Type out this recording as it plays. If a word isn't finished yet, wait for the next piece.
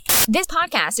This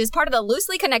podcast is part of the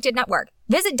Loosely Connected Network.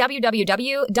 Visit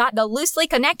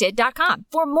www.thelooselyconnected.com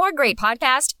for more great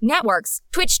podcast networks,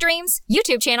 Twitch streams,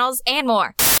 YouTube channels, and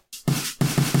more.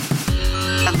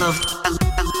 I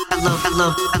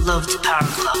love Power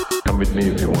Club. Come with me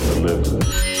if you want to live.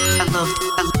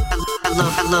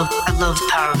 I love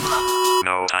Power Club.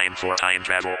 No time for time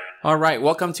travel. All right,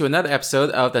 welcome to another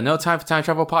episode of the No Time for Time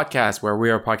Travel podcast, where we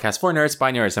are a podcast for nerds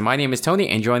by nerds. And my name is Tony,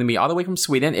 and joining me all the way from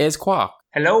Sweden is Kwok.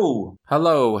 Hello.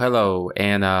 Hello.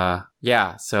 And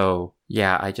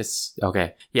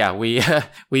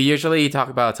we usually talk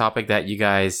about a topic that you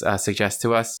guys suggest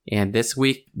to us. And this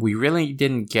week, we really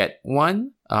didn't get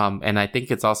one. And I think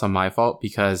it's also my fault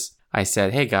because I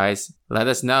said, hey guys, let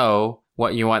us know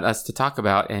what you want us to talk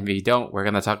about. And if you don't, we're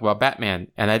going to talk about Batman.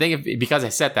 And I think because I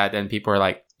said that, then people are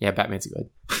like, yeah, Batman's good.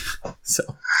 So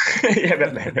yeah,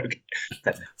 Batman. Okay.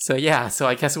 So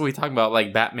I guess we talk about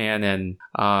like Batman and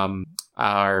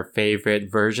our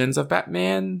favorite versions of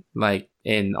Batman, like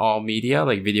in all media,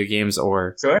 like video games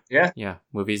or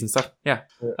movies and stuff. Yeah.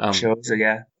 Shows. So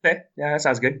yeah. Okay. Yeah, that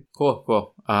sounds good.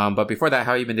 Cool. But before that,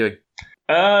 how have you been doing?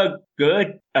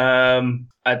 Good. I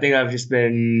think I've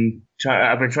been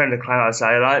trying to climb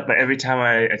outside a lot, but every time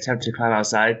I attempt to climb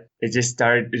outside, it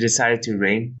decided to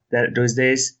rain those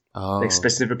days. Oh. Like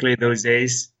specifically those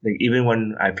days, like even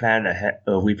when we planned ahead,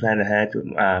 my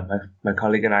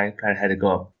colleague and I planned ahead to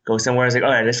go somewhere. I was like, all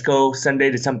right, let's go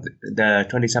Sunday the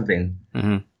 20-something.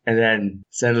 Mm-hmm. And then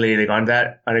suddenly, like on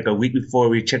like a week before,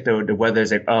 we checked the weather.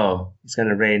 It's like, oh, it's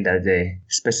gonna rain that day,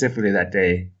 specifically that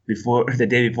day. The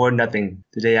day before, nothing.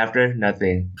 The day after,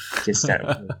 nothing. Just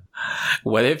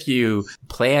What if you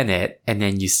plan it and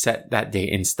then you set that day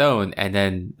in stone, and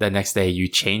then the next day you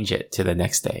change it to the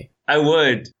next day? I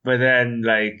would, but then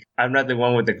like I'm not the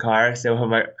one with the car, so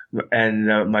my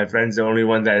friend's the only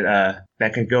one that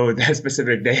can go that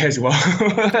specific day as well.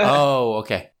 Oh,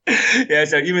 okay. Yeah,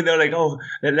 so even though like, oh,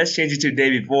 let's change it to the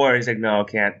day before, he's like, no, I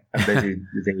can't. I'm busy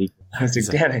the day before. I was like,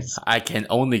 damn it. I can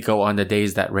only go on the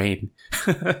days that rain.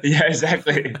 Yeah,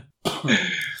 exactly.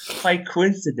 Quite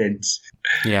coincidence.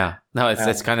 Yeah. No,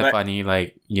 it's kind of funny.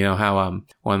 Like, you know how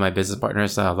one of my business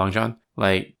partners, Long John,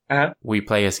 like we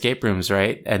play escape rooms,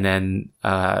 right? And then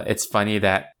it's funny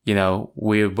that, you know,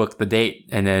 we book the date,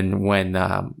 and then when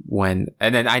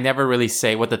I never really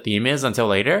say what the theme is until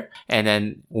later. And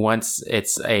then once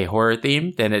it's a horror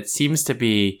theme, then it seems to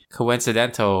be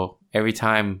coincidental every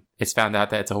time it's found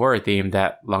out that it's a horror theme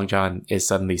that Long John is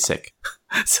suddenly sick.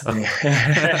 So I'm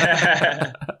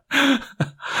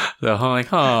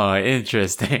like, oh,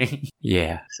 interesting.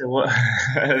 Yeah. So what?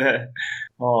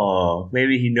 Oh,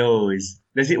 maybe he knows.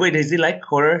 Does he like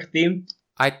horror theme?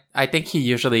 I think he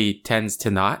usually tends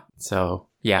to not. So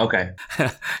yeah. Okay.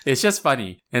 It's just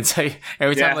funny. And so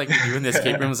every time like you're in the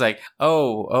escape room, it's like,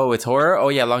 oh, it's horror. Oh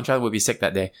yeah, Long John would be sick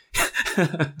that day.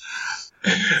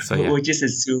 So yeah. We just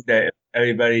assume that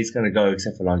everybody's gonna go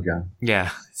except for Long John.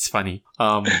 Yeah, it's funny.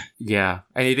 Yeah.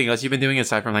 Anything else you've been doing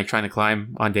aside from like trying to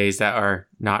climb on days that are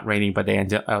not raining, but they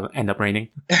end up raining?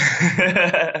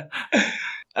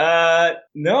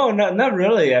 No, not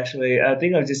really. Actually, I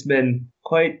think I've just been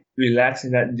quite relaxed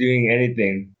and not doing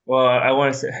anything. Well,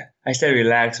 I say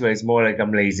relaxed, but it's more like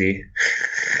I'm lazy.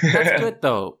 That's good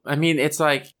though. I mean, it's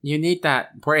like you need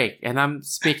that break, and I'm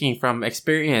speaking from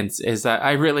experience. Is that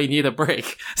I really need a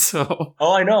break. So.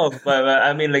 Oh, I know, but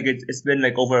I mean, like it's been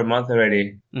like over a month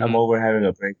already. Mm-hmm. I'm over having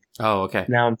a break. Oh, okay.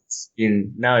 Now it's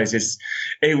just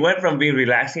it went from being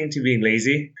relaxing to being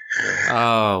lazy.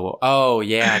 Oh,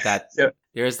 yeah. That. So,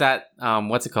 there's that,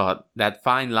 what's it called? That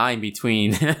fine line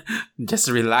between just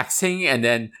relaxing and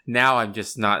then now I'm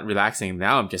just not relaxing.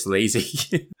 Now I'm just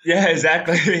lazy. Yeah,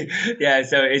 exactly. Yeah,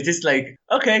 so it's just like,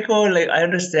 okay, cool. Like, I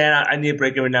understand. I need a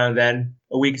break every now and then.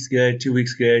 A week's good. 2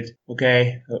 weeks good.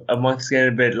 Okay. A month's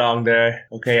getting a bit longer.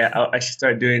 Okay, I should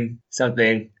start doing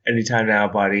something anytime now,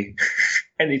 body.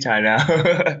 Anytime now.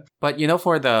 But, you know,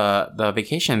 for the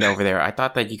vacation over there, I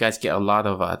thought that you guys get a lot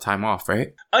of time off,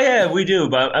 right? Oh, yeah, we do.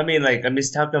 But, I mean, like, I'm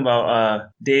just talking about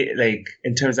in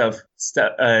terms of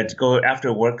stuff, to go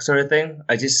after work sort of thing.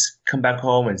 I just come back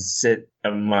home and sit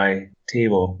at my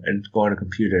table and go on a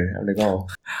computer. I'm like, oh.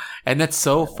 And that's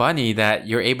so funny that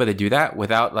you're able to do that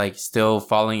without, like, still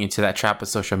falling into that trap of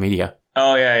social media.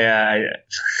 Oh, yeah.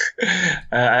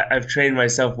 I've trained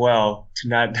myself well to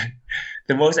not...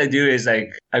 The most I do is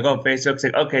like I go on Facebook, it's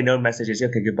like, okay, no messages,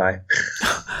 okay, goodbye.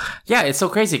 Yeah, it's so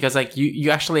crazy because like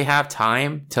you actually have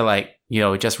time to like, you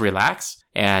know, just relax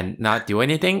and not do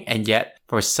anything, and yet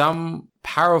for some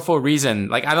powerful reason,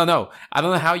 like I don't know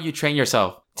how you train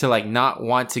yourself to like not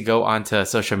want to go onto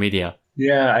social media.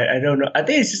 Yeah, I don't know. I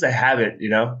think it's just a habit, you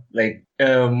know. Like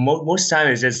most time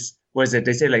it's just was it?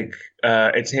 They say like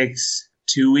it takes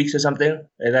 2 weeks or something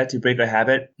like that to break a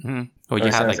habit. Mm-hmm. Well,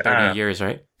 you had like 30 years,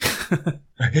 right?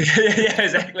 Yeah,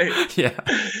 exactly. Yeah.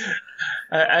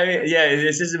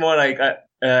 It's just more like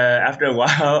after a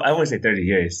while, I wouldn't say 30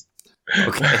 years.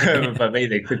 Okay. But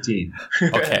maybe like 15.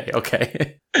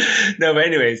 Okay. No, but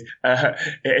anyways,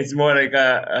 it's more like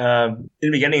in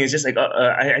the beginning, it's just like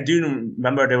I do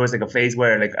remember there was like a phase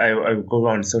where like I would go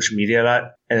on social media a lot,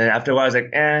 and then after a while I was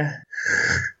like, I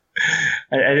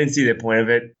didn't see the point of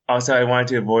it. Also, I wanted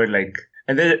to avoid like,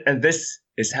 and this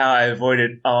is how I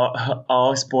avoided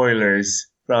all spoilers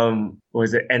from,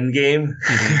 was it Endgame?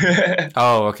 Mm-hmm.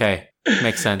 Oh, okay.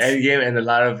 Makes sense. Endgame and a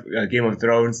lot of Game of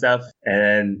Thrones stuff,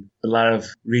 and a lot of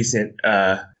recent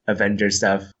Avengers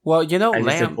stuff. Well, you know, was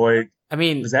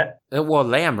that? Well,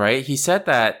 Lamb, right? He said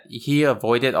that he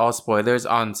avoided all spoilers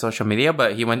on social media,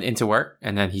 but he went into work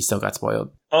and then he still got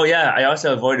spoiled. Oh yeah, I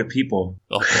also avoided people.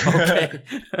 Oh, okay.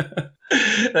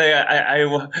 Like I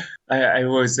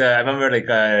was I remember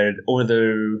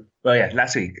like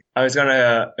last week I was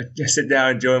gonna just sit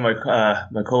down and join my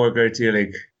coworker to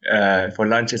like for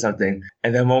lunch or something,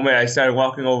 and the moment I started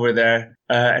walking over there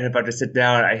and about to sit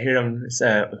down, I hear them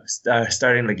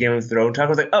starting the Game of Thrones talk. I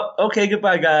was like, oh, okay,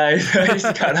 goodbye guys. I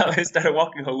just got up and started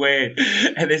walking away,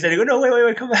 and they said, no,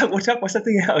 wait, come back, we'll talk about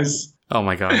something else. Oh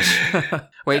my gosh.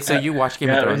 Wait, so you watched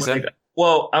Game of Thrones then?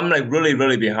 Well, I'm like really,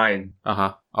 really behind.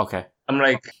 Okay. I'm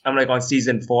like on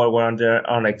season 4. We're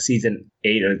on like season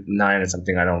 8 or 9 or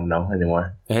something. I don't know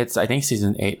anymore. It's I think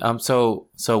season 8. So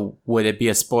would it be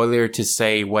a spoiler to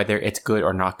say whether it's good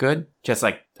or not good? Just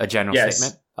like a general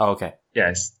statement? Oh, okay.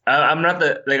 Yes. I'm not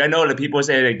I know that people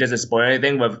say like doesn't spoil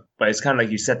anything, but it's kind of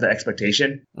like you set the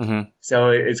expectation. Mm-hmm. So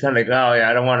it's kind of like, oh yeah,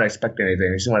 I don't want to expect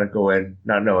anything. I just want to go in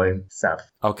not knowing stuff.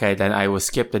 Okay, then I will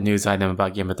skip the news item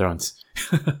about Game of Thrones.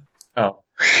 Oh.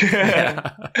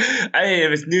 Yeah. I mean,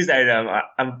 if it's news item,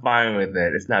 I'm fine with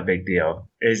it. It's not a big deal.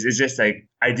 It's just like,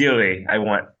 ideally, I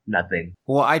want nothing.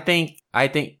 Well, I think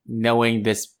knowing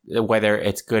this, whether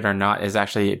it's good or not, is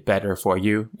actually better for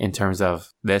you in terms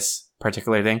of this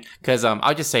particular thing. Because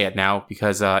I'll just say it now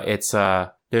because it's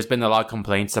there's been a lot of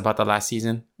complaints about the last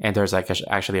season, and there's like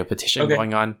actually a petition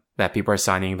going on that people are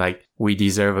signing like, we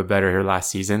deserve a better last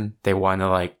season. They want to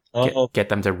like get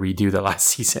them to redo the last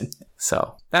season.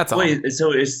 So that's all. Wait,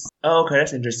 so it's okay.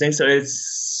 That's interesting. So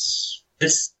it's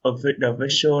this the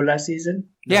official last season?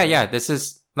 Yeah. This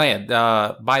is by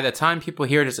the time people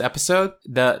hear this episode,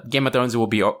 the Game of Thrones will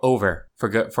be over for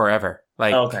good forever.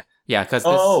 Like, okay. Yeah, because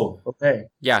okay.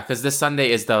 Yeah, because this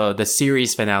Sunday is the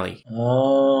series finale.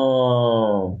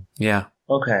 Oh. Yeah.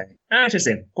 Okay.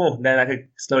 Interesting. Cool. Then I could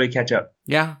slowly catch up.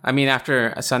 Yeah. I mean, after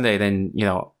a Sunday, then,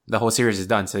 the whole series is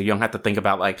done. So you don't have to think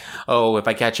about like, oh, if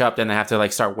I catch up, then I have to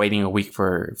like start waiting a week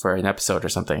for an episode or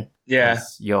something. Yeah.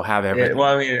 You'll have everything. Yeah,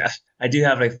 well, I mean, I do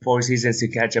have like 4 seasons to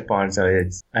catch up on, so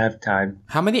I have time.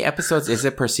 How many episodes is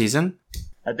it per season?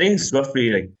 I think it's roughly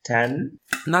like 10.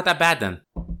 Not that bad then.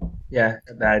 Yeah,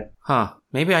 not bad. Huh.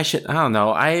 Maybe I should, I don't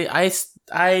know. I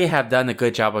have done a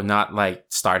good job of not like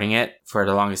starting it for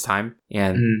the longest time.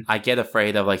 And I get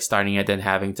afraid of like starting it and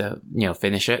having to,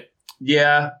 finish it.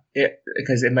 Yeah,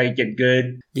 because it might get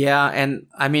good. Yeah, and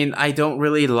I mean, I don't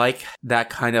really like that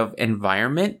kind of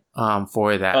environment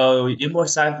for that. Oh, you're more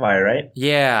sci-fi, right?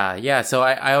 Yeah. So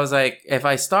I was like, if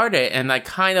I start it and I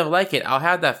kind of like it, I'll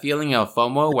have that feeling of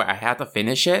FOMO where I have to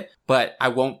finish it, but I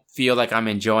won't feel like I'm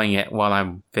enjoying it while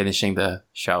I'm finishing the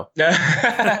show.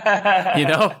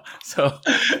 So.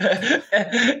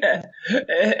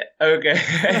 Okay.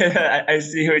 I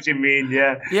see what you mean.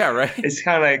 Yeah. Yeah, right. It's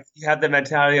kind of like you have the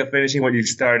mentality of finishing what you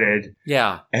started.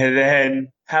 Yeah. And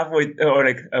then halfway or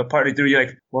like partly through, you're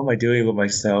like, what am I doing with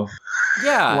myself?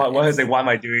 Yeah. Why am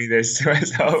I doing this to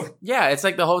myself? Yeah, it's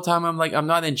like the whole time I'm like, I'm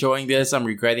not enjoying this. I'm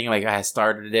regretting like I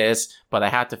started this, but I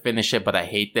had to finish it, but I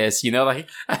hate this. Like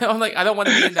I'm like, I don't want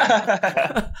to be in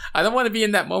that. I don't want to be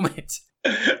in that moment.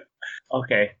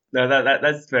 Okay, no,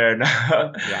 that's fair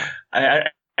enough. Yeah, I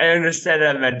understand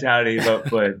that mentality,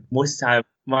 but most time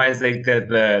mine is like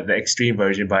the extreme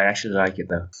version. But I actually like it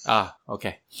though. Ah,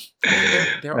 okay.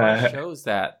 There are shows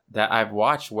that I've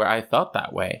watched where I felt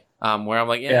that way. Where I'm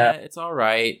like, it's all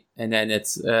right, and then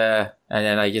and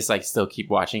then I just like still keep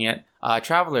watching it.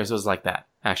 Travelers was like that,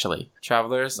 actually.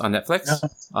 Travelers on Netflix.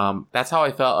 That's how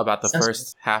I felt about the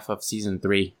first half of season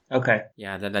 3. Okay.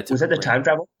 Yeah, then I took was that the time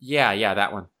travel? Yeah,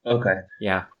 that one. Okay.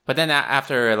 Yeah, but then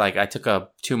after like I took a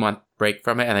 2-month break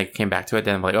from it and I came back to it,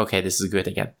 then I'm like, okay, this is good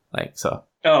again. Like so.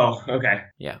 Oh, okay.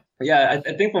 Yeah. Yeah,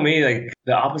 I think for me, like,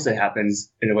 the opposite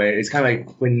happens in a way. It's kind of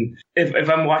like when, if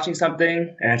I'm watching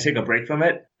something and I take a break from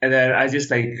it, and then I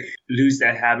just, like, lose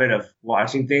that habit of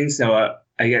watching things. So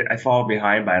I fall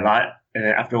behind by a lot. And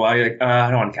then after a while, you're like,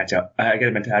 I don't want to catch up. I get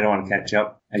a mental, I don't want to catch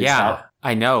up. I just stop.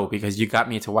 I know, because you got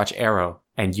me to watch Arrow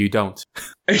and you don't.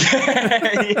 yeah.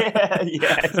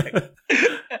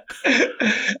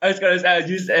 I was gonna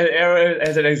use Arrow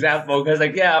as an example because,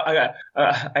 like,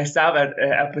 I stopped at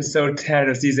episode 10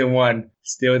 of season 1,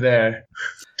 still there.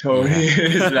 Totally,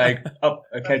 is like up,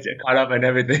 caught up and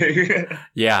everything.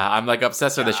 Yeah, I'm like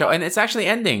obsessed with the show, and it's actually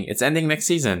ending. It's ending next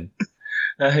season.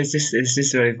 It's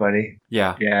just really funny.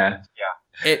 Yeah.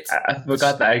 I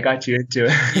forgot that I got you into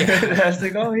it. Yeah. I was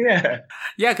like, oh yeah.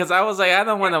 Yeah, because I was like, I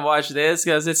don't want to watch this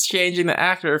because it's changing the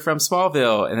actor from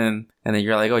Smallville, and then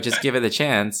you're like, oh, just give it a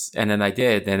chance, and then I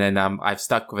did, and then I've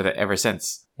stuck with it ever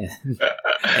since. And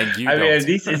you mean, at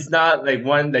least it's not like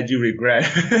one that you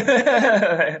regret.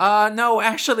 No,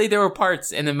 actually, there were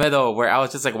parts in the middle where I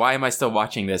was just like, why am I still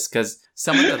watching this? Because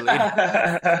some of the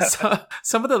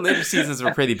later seasons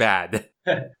were pretty bad.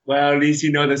 Well, at least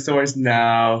you know the source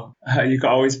now. You can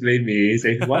always blame me.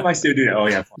 Say, why am I still doing it? Oh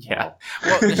yeah. Yeah.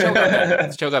 Well, the show got better.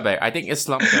 The show got better. I think it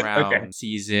slumped around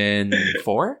season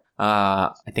 4.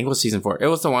 I think it was season 4. It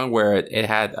was the one where it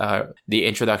had the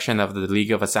introduction of the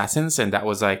League of Assassins, and that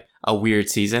was like a weird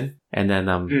season. And then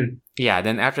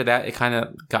then after that it kind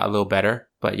of got a little better.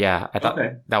 But yeah, I thought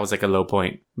that was like a low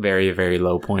point, very, very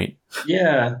low point.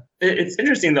 Yeah, it's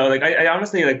interesting though. Like I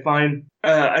honestly like find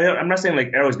I'm not saying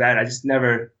like Arrow's bad. I just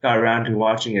never got around to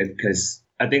watching it because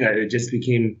I think it just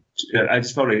became. I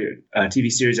just felt like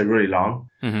TV series are really long.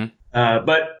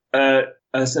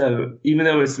 So even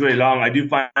though it's really long, I do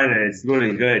find that it's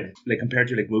really good, like compared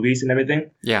to like movies and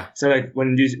everything. Yeah. So like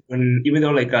even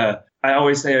though like I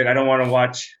always say like I don't want to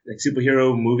watch like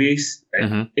superhero movies.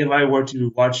 Like, if I were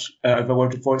to watch, if I were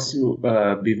to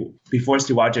be forced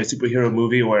to watch a superhero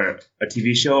movie or a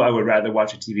TV show, I would rather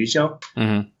watch a TV show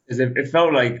because it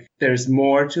felt like there's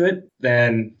more to it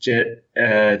than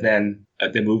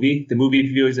the movie. The movie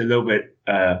view is a little bit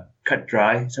cut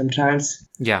dry sometimes.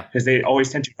 Yeah, because they always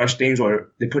tend to rush things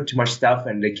or they put too much stuff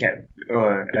and they can't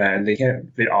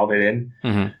fit all of it in.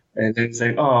 And then it's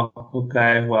like, oh,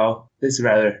 okay, well, this is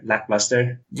rather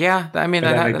lackluster. Yeah, I mean,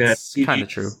 that's kind of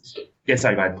true. Yeah,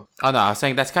 sorry, go ahead. Oh, no, I was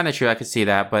saying that's kind of true. I could see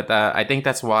that. But I think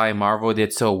that's why Marvel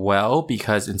did so well,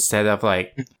 because instead of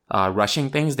like rushing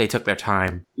things, they took their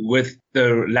time. With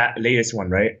the latest one,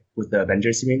 right? With the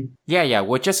Avengers, you mean? Yeah.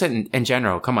 Well, just in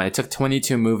general. Come on, it took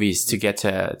 22 movies to get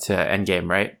to Endgame,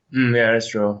 right? Yeah, that's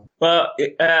true. Well,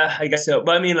 I guess so.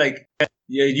 But I mean, like,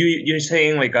 you're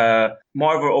saying like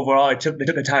Marvel overall, they took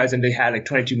the time and they had like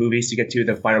 22 movies to get to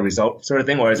the final result, sort of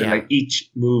thing, or is it like each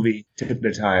movie took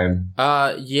the time?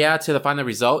 Yeah, to the final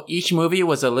result. Each movie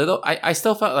was a little. I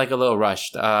still felt like a little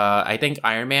rushed. I think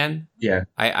Iron Man. Yeah.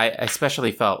 I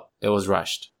especially felt it was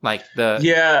rushed. Like the.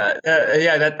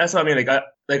 That's what I mean.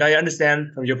 Like I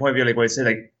understand from your point of view, like what you said,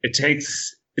 like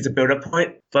it's a build-up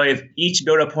point, but if each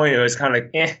build-up point it was kind of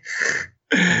like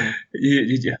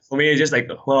for me, it's just like,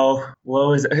 well,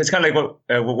 it's kind of like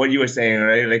what you were saying,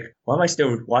 right? Like, why am I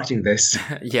still watching this?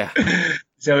 Yeah.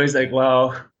 So it's like,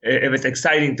 well, if it's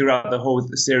exciting throughout the whole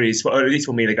series, or at least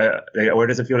for me, or it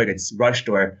doesn't feel like it's rushed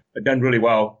or done really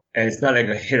well, and it's not like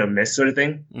a hit or miss sort of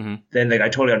thing, then like I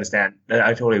totally understand.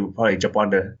 I totally would probably jump on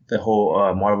the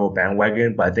whole Marvel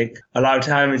bandwagon. But I think a lot of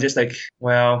time it's just like,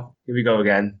 well, here we go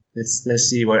again. Let's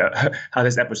see how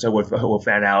this episode will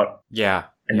fan out. Yeah.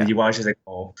 And then you watch it's like,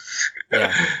 oh.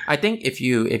 Yeah. I think if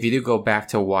you do go back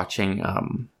to watching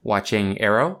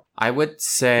Arrow, I would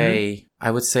say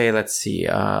let's see,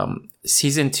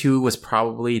 season 2 was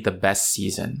probably the best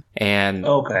season, and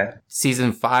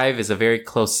season 5 is a very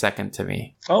close second to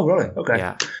me. Oh, really?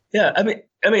 Okay. Yeah. I mean,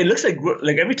 it looks like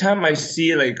every time I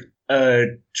see like a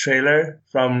trailer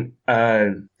from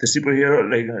the superhero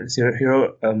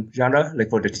genre, like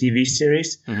for the TV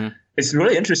series. It's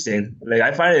really interesting. Like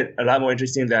I find it a lot more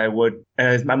interesting than I would,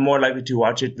 and I'm more likely to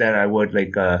watch it than I would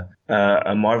like a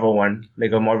Marvel one,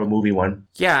 like a Marvel movie one.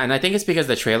 Yeah, and I think it's because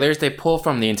the trailers they pull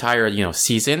from the entire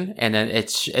season, and then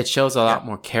it shows a lot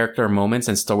more character moments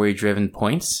and story driven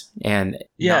points. And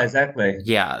exactly.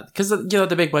 Yeah, because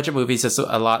the big budget movies is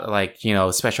a lot like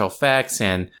special effects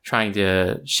and trying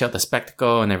to show the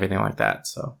spectacle and everything like that.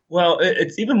 So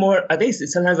it's even more. I think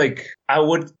it's sometimes like I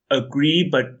would agree,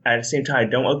 but at the same time I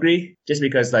don't agree, just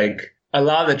because like a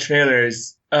lot of the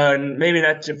trailers. Maybe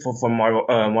not for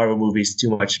Marvel movies too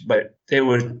much, but they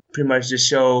would pretty much just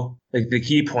show like the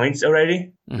key points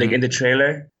already, like in the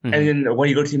trailer. And then when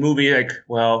you go to the movie, like,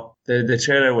 well, the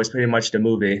trailer was pretty much the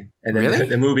movie, and then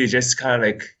the movie just kind of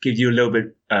like gives you a little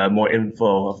bit more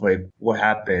info of like what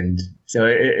happened. So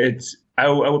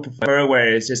I would prefer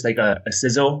where it's just like a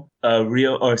sizzle, a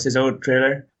real or a sizzle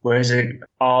trailer, where it's like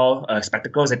all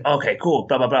spectacles, like okay, cool,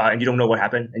 blah blah blah, and you don't know what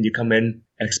happened, and you come in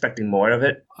expecting more of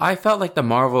it. I felt like the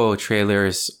Marvel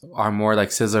trailers are more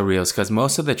like sizzle reels because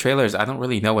most of the trailers I don't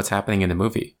really know what's happening in the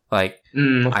movie. Like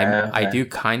I do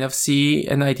kind of see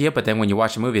an idea, but then when you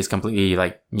watch the movie, it's completely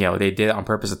like they did it on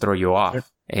purpose to throw you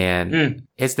off. And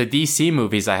it's the DC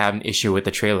movies I have an issue with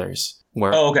the trailers.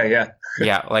 Where,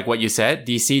 yeah, like what you said,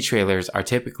 DC trailers are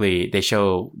typically, they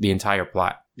show the entire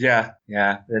plot. Yeah,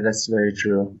 that's very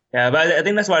true. Yeah, but I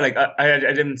think that's why, like, I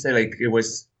didn't say, like, it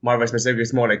was Marvel specific.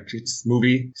 It's more, like, it's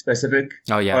movie specific.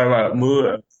 Oh, yeah. Or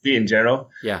movie in general.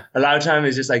 Yeah. A lot of time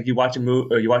it's just, like, you watch a movie,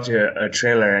 or you watch a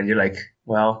trailer, and you're like,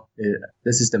 well,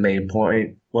 this is the main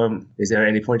point. Well, is there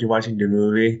any point to watching the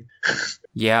movie?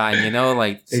 Yeah, and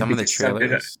like, some of the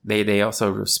trailers, they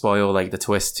also spoil, like, the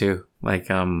twist, too. Like,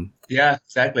 Yeah,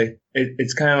 exactly.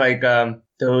 It's kind of like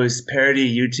those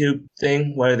parody YouTube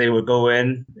thing where they would go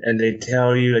in and they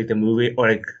tell you like the movie or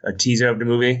like a teaser of the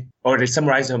movie or they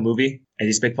summarize the movie and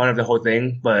just make fun of the whole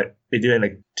thing, but they do it in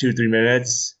like 2-3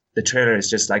 minutes. The trailer is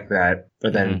just like that,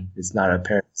 but then it's not a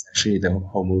parody. It's actually the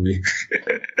whole movie.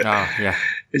 Oh, yeah.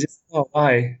 It's just,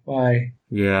 why?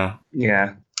 Yeah.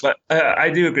 Yeah. But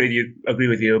I do agree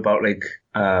with you about like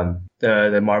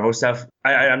the Marvel stuff.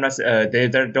 I'm not they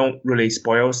don't really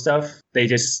spoil stuff. They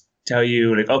just tell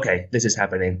you like, okay, this is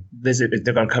happening.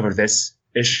 They're gonna cover this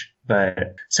ish.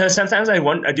 But so sometimes I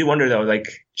do wonder though, like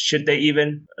should they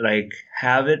even like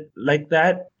have it like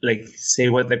that? Like say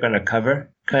what they're gonna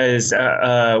cover? Because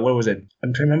what was it?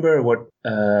 I'm trying to remember what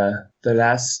the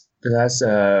last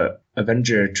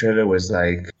Avenger trailer was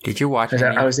like. Did you watch?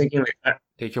 I was thinking like.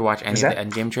 Did you watch any of the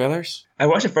Endgame trailers? I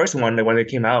watched the first one, like when it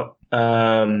came out. But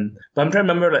I'm trying to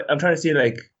remember, like, I'm trying to see,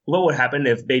 like, what would happen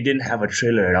if they didn't have a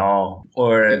trailer at all,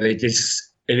 or they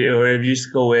just, if you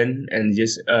just go in and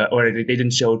just, or they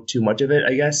didn't show too much of it,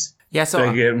 I guess. Yeah, so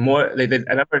like more, like I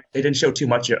remember they didn't show too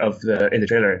much of in the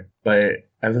trailer, but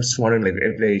I was wondering like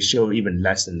if they show even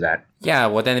less than that. Yeah,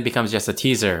 well then it becomes just a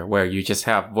teaser where you just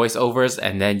have voiceovers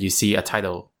and then you see a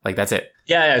title, like that's it.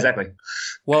 Yeah, exactly.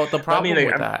 Well, the problem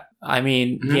with that,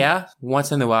 yeah,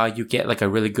 once in a while you get like a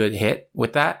really good hit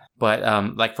with that, but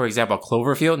like for example,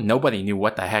 Cloverfield, nobody knew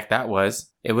what the heck that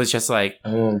was. It was just like.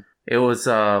 It was,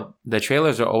 the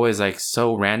trailers are always like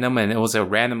so random and it was a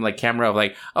random like camera of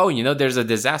like, oh, there's a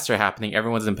disaster happening.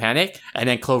 Everyone's in panic. And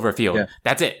then Cloverfield. Yeah.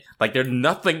 That's it. Like there's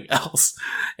nothing else.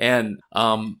 And,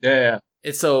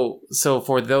 It's so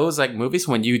for those like movies,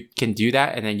 when you can do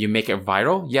that and then you make it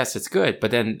viral, yes, it's good.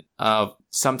 But then,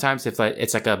 sometimes if like,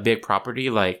 it's like a big property,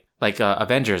 like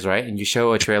Avengers, right? And you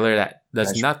show a trailer that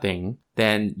does nothing,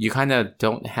 then you kind of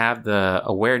don't have the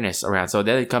awareness around. So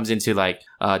then it comes into like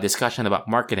a discussion about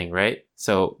marketing, right?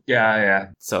 So yeah.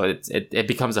 So it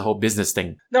becomes a whole business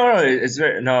thing. It's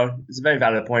a very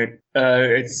valid point.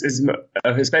 It's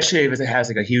especially if it has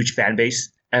like a huge fan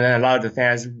base. And then a lot of the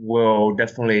fans will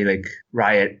definitely like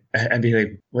riot and be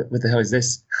like, what the hell is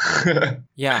this?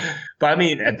 Yeah. But I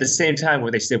mean, at the same time,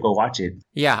 would they still go watch it?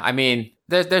 Yeah. I mean,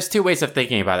 there's two ways of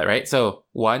thinking about it, right? So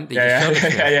one,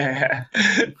 yeah.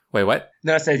 Wait, what?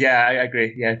 No, I said, yeah, I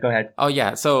agree. Yeah, go ahead. Oh,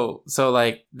 yeah. So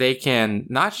like they can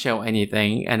not show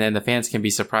anything and then the fans can be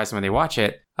surprised when they watch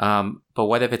it. But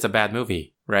what if it's a bad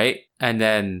movie, right? And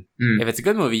then if it's a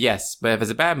good movie, yes. But if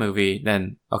it's a bad movie,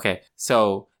 then okay.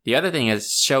 So the other thing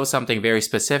is show something very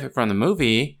specific from the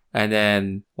movie, and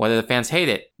then whether the fans hate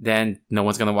it, then no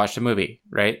one's going to watch the movie,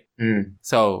 right?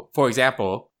 So, for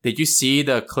example, did you see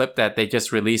the clip that they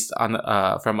just released on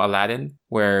from Aladdin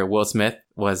where Will Smith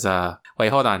was... Wait,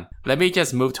 hold on. Let me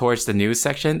just move towards the news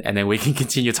section, and then we can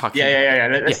continue talking.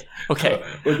 Yeah. Okay.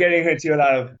 We're getting into a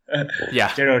lot of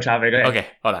general topic. Okay,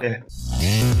 hold on. Yeah.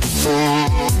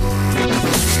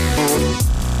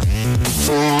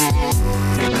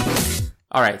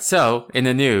 All right, so in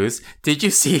the news, did you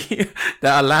see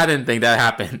the Aladdin thing that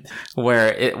happened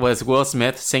where it was Will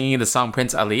Smith singing the song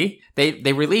Prince Ali?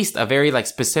 They released a very like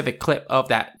specific clip of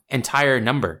that entire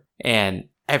number and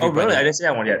everybody... Oh, really? I didn't see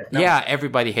that one yet. No. Yeah,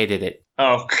 everybody hated it.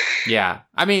 Oh. Yeah.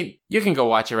 I mean, you can go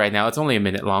watch it right now. It's only a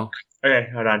minute long. Okay,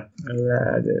 hold on.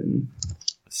 Aladdin.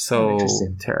 So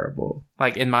terrible.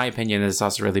 Like, in my opinion, it's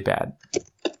also really bad.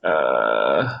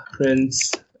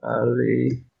 Prince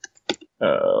Ali...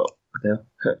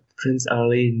 Prince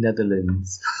Ali,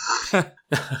 Netherlands.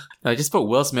 No, just put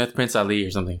Will Smith, Prince Ali or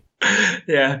something.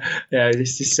 Yeah.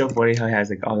 It's just so funny how he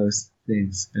has like all those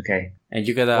things. Okay. And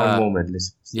you gotta... One moment,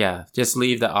 listen. Yeah, just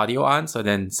leave the audio on so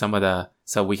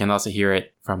we can also hear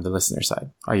it from the listener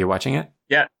side. Are you watching it?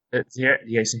 Yeah, it's here.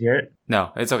 You guys can hear it?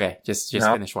 No, it's okay. Just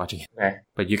finish watching it. Okay.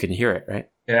 But you can hear it, right?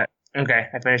 Yeah. Okay,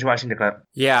 I finished watching the clip.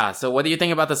 Yeah. So what do you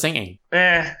think about the singing?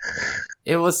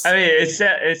 It was. I mean,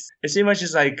 it's pretty much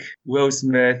just like Will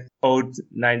Smith old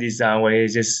 '90s song where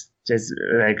he's just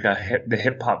like the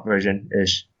hip hop version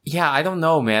ish. Yeah, I don't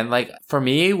know, man. Like for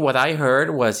me, what I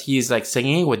heard was he's like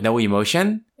singing with no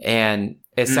emotion, and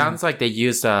it sounds like they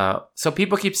use so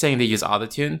people keep saying they use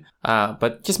autotune,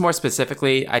 but just more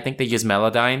specifically, I think they use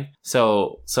Melodyne.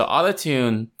 So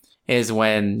autotune is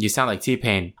when you sound like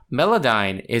T-Pain.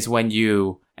 Melodyne is when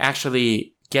you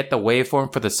actually get the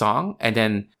waveform for the song, and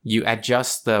then you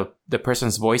adjust the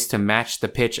person's voice to match the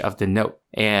pitch of the note.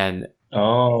 And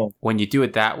when you do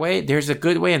it that way, there's a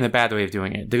good way and a bad way of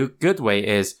doing it. The good way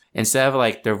is instead of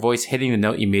like their voice hitting the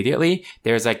note immediately,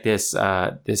 there's like this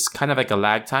kind of like a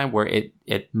lag time where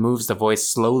it moves the voice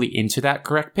slowly into that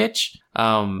correct pitch.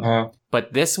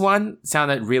 But this one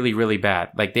sounded really, really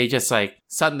bad. Like they just like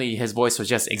suddenly his voice was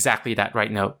just exactly that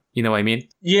right note. You know what I mean?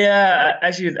 Yeah,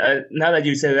 actually, now that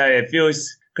you say that, it feels,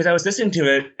 because I was listening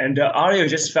to it and the audio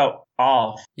just felt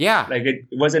off. Yeah. Like it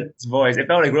wasn't his voice. It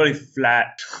felt like really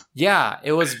flat. Yeah,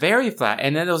 it was very flat.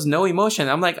 And then there was no emotion.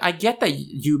 I'm like, I get that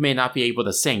you may not be able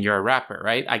to sing. You're a rapper,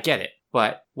 right? I get it.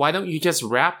 But why don't you just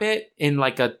rap it in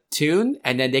like a tune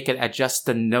and then they can adjust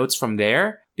the notes from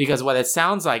there? Because what it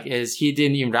sounds like is he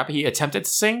didn't even rap. He attempted to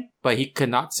sing, but he could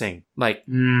not sing. Like,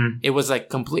 it was like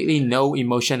completely no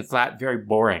emotion, flat, very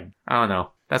boring. I don't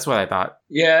know. That's what I thought.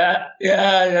 Yeah.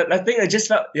 I think it just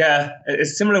felt,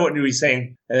 it's similar to what you were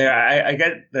saying. I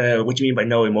get what you mean by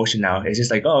no emotion now. It's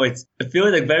just like, it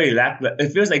feels like very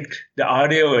it feels like the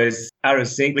audio is out of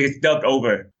sync. Like it's dubbed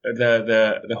over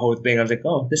the whole thing. I was like,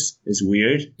 this is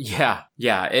weird. Yeah.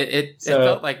 It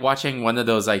felt like watching one of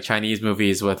those like Chinese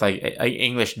movies with like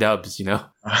English dubs, you know?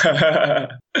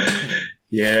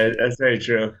 Yeah, that's very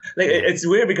true. Like it's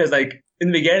weird because like in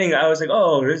the beginning I was like,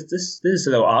 this is a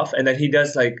little off, and then he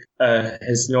does like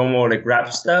his normal like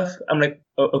rap stuff. I'm like,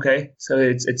 okay, so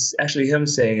it's actually him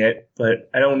saying it, but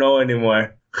I don't know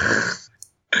anymore.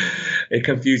 It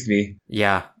confused me.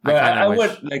 Yeah, but I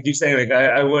would, like you saying, like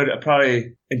I would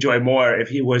probably enjoy more if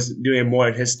he was doing more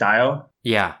in his style.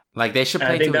 Yeah, like they should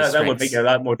play. I think to his that would make it a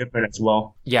lot more different as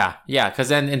well. Yeah, because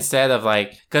then instead of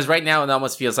like, because right now it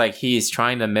almost feels like he's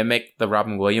trying to mimic the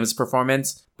Robin Williams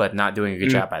performance, but not doing a good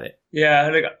job at it. Yeah,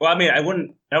 like, well, I mean, I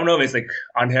don't know if it's like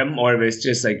on him or if it's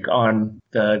just like on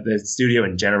the studio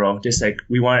in general. Just like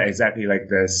we want it exactly like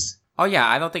this. Oh yeah,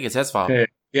 I don't think it's his fault.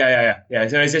 Yeah.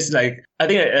 So it's just like, I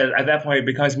think at that point it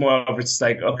becomes more of it's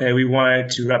like, okay, we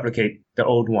wanted to replicate the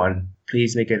old one.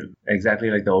 Please make it exactly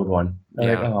like the old one. I'm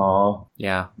like, oh,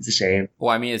 yeah, it's a shame.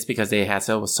 Well, I mean, it's because they had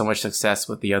so much success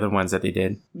with the other ones that they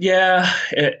did. Yeah,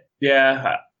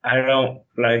 I don't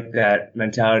like that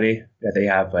mentality that they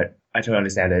have, but I totally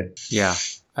understand it. Yeah.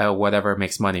 Whatever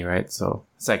makes money, right? So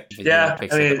it's like,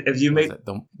 if you make,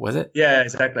 was it? Yeah,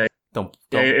 exactly. Don't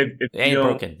if it ain't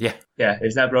broken. Yeah,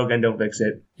 it's not broken, don't fix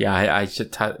it. Yeah, I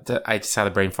just had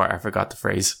a brain fart. I forgot the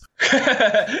phrase.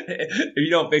 If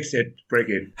you don't fix it, break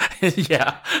it.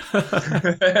 Yeah.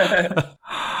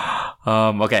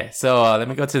 Okay, so let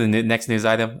me go to the next news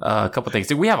item. A couple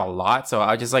things. We have a lot, so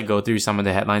I'll just like go through some of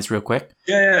the headlines real quick.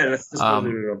 Yeah. Let's just go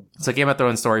through them. So Game of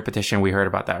Thrones story petition, we heard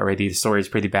about that already. The story is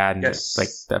pretty bad, and yes, like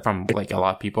that from like a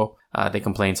lot of people. They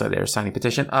complained, so they're signing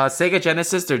petition. Sega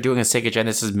Genesis, they're doing a Sega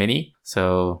Genesis Mini,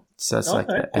 so it's like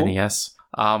the cool. NES.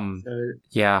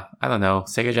 Yeah, I don't know.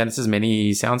 Sega Genesis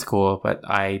Mini sounds cool, but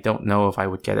I don't know if I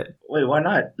would get it. Wait, why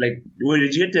not? Like,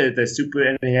 did you get the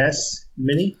Super NES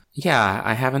Mini? Yeah,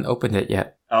 I haven't opened it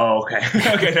yet. Oh, okay.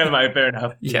 Okay, never mind. Fair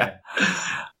enough. Yeah.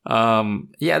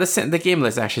 The game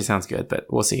list actually sounds good, but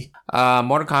we'll see.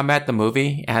 Mortal Kombat, the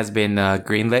movie, has been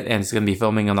greenlit and it's going to be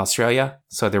filming in Australia,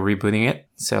 so they're rebooting it.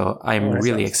 So I'm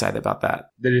really excited about that.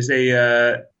 Did it say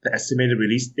the estimated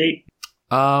release date?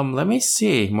 Let me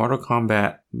see. Mortal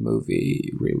Kombat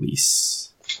movie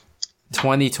release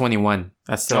 2021.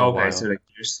 That's still a while. So like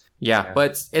years. Yeah,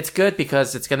 but it's good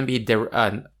because it's going to be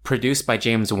produced by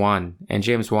James Wan, and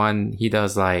James Wan, he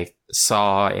does like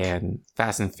Saw and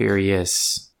Fast and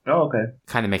Furious. Oh, okay.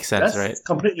 Kind of makes sense, right? That's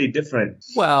completely different.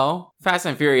 Well, Fast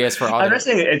and Furious for all. I'm not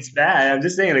saying it's bad. I'm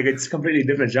just saying like it's completely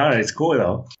different genre. It's cool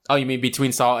though. Oh, you mean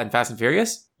between Saw and Fast and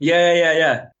Furious?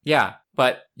 Yeah. Yeah,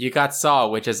 but you got Saw,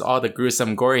 which is all the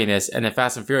gruesome goriness, and then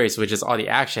Fast and Furious, which is all the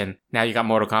action. Now you got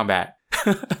Mortal Kombat.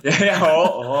 Yeah.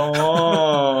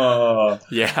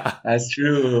 Yeah. That's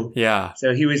true. Yeah.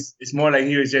 So it's more like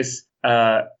he was just,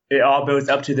 it all builds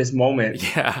up to this moment.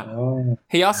 Yeah. Oh.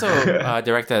 He also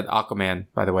directed Aquaman,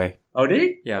 by the way. Oh, did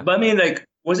he? Yeah. But I mean, like,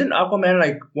 wasn't Aquaman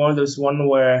like one of those one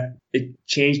where it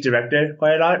changed director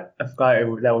quite a lot? I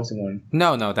forgot that was the one.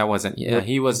 No, that wasn't. Yeah,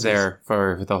 he was there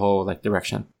for the whole like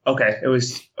direction. Okay, it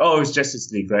was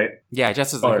Justice League, right? Yeah,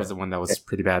 Justice League was the one that was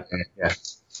pretty bad. Yeah.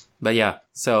 But yeah,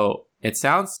 so it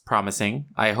sounds promising.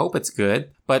 I hope it's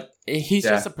good. But he's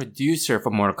just a producer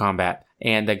for Mortal Kombat.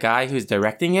 And the guy who's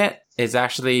directing it is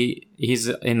actually, he's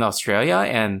in Australia.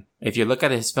 And if you look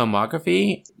at his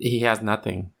filmography, he has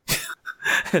nothing.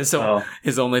 So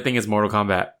his only thing is Mortal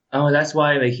Kombat. Oh, that's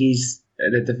why like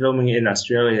the filming in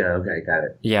Australia. Okay, got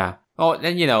it. Yeah. Oh,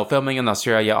 and filming in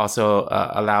Australia also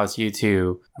allows you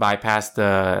to bypass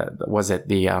the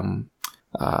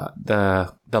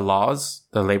laws,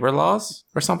 the labor laws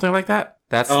or something like that.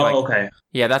 That's okay.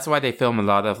 Yeah, that's why they film a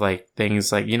lot of like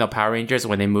things like, Power Rangers,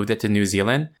 when they moved it to New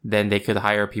Zealand, then they could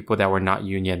hire people that were not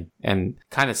union, and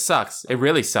kind of sucks. It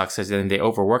really sucks because then they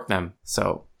overwork them.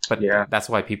 So, but that's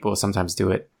why people sometimes do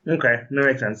it. Okay. That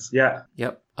makes sense. Yeah.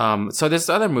 Yep. So this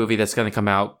other movie that's going to come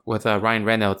out with Ryan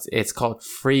Reynolds, it's called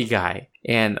Free Guy.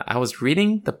 And I was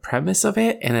reading the premise of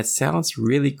it and it sounds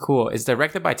really cool. It's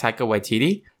directed by Taika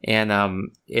Waititi,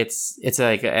 and it's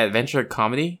like an adventure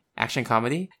comedy, action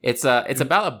comedy. It's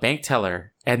about a bank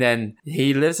teller, and then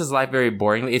he lives his life very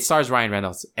boringly. It stars Ryan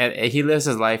Reynolds, and he lives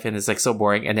his life and it's like so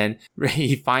boring. And then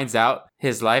he finds out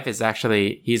his life is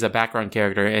actually, he's a background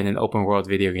character in an open world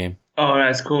video game. Oh,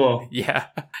 that's cool. Yeah.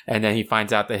 And then he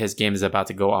finds out that his game is about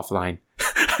to go offline.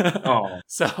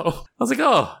 So I was like,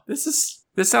 oh, this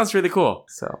sounds really cool.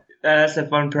 So that's a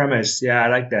fun premise. Yeah, I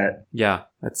like that. Yeah.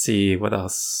 Let's see what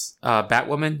else.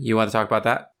 Batwoman, you want to talk about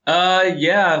that?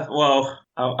 Yeah. Well,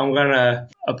 I'm gonna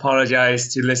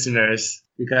apologize to listeners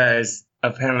because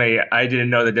apparently I didn't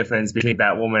know the difference between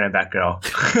Batwoman and Batgirl.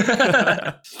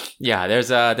 Yeah,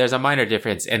 there's a minor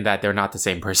difference in that they're not the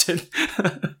same person.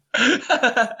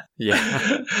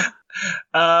 Yeah.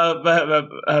 But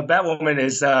Batwoman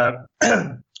is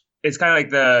it's kind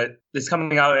of like it's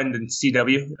coming out in the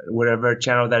CW, whatever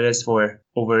channel that is for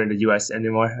over in the US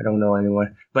anymore. I don't know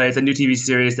anymore. But it's a new TV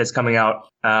series that's coming out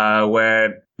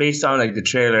where based on like the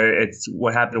trailer, it's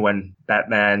what happened when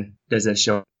Batman doesn't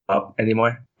show up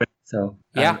anymore. So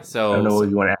I don't know what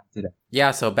you want to add to that.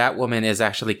 Yeah, so Batwoman is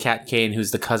actually Kat Kane,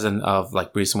 who's the cousin of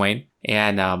like Bruce Wayne,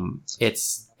 and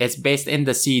it's based in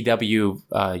the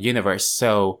CW universe.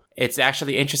 So it's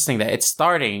actually interesting that it's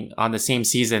starting on the same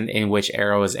season in which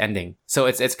Arrow is ending. So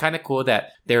it's kind of cool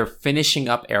that they're finishing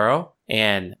up Arrow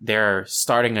and they're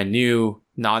starting a new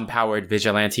non-powered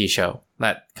vigilante show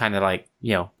that kind of like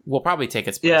will probably take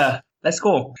its place. Yeah, that's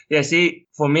cool. Yeah, see,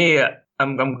 for me,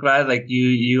 I'm glad like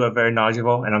you are very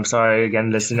knowledgeable, and I'm sorry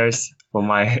again, listeners, for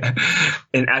my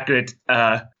inaccurate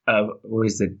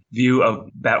view of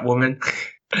Batwoman.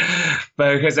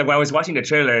 But because when I was watching the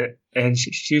trailer and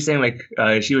she was saying like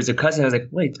she was a cousin, I was like,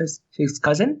 wait, she's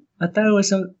cousin? I thought it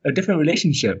was a different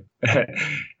relationship.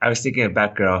 I was thinking of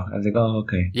Batgirl. I was like, oh,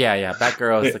 okay. Yeah.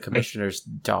 Batgirl is the commissioner's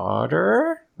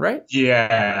daughter, right?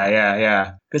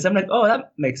 Yeah. Because I'm like, oh,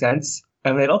 that makes sense.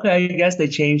 I'm like, okay, I guess they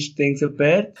changed things a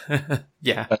bit.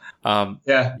 Yeah.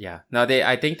 Yeah. No,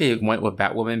 I think they went with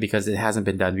Batwoman because it hasn't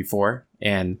been done before,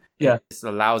 and it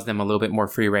allows them a little bit more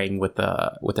free reign with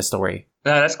the story.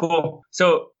 That's cool.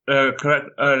 So, correct.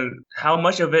 How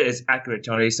much of it is accurate,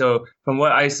 Tony? So, from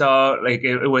what I saw, like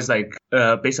it was like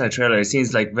based on the trailer, it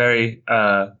seems like very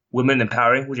women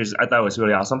empowering, which I thought was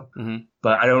really awesome. Mm-hmm.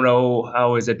 But I don't know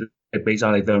how is it based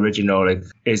on like the original. Like,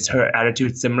 is her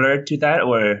attitude similar to that,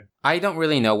 or? I don't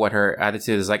really know what her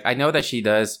attitude is like. I know that she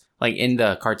does, like in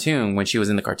the cartoon, when she was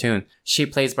in the cartoon, she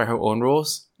plays by her own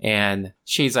rules, and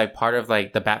she's like part of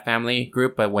like the Bat Family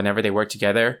group, but whenever they work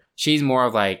together, she's more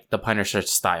of like the Punisher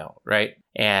style, right?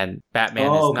 And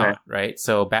Batman is not, right?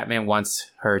 So Batman wants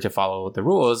her to follow the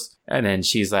rules, and then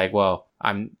she's like, well,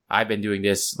 I've been doing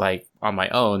this like on my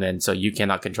own, and so you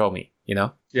cannot control me,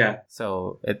 Yeah.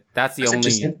 So that's the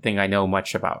only thing I know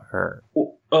much about her.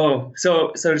 Oh,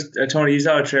 so Tony, you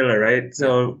saw a trailer, right?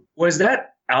 So was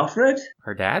that Alfred?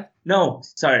 Her dad? No,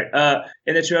 sorry.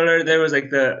 In the trailer,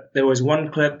 there was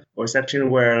one clip or section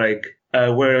where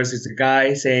where it was just a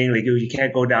guy saying like you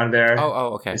can't go down there.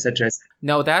 Oh, okay. Etc.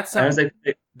 No, that's I was like,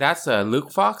 that's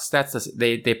Luke Fox.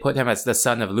 They put him as the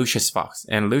son of Lucius Fox,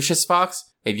 and Lucius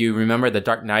Fox, if you remember, The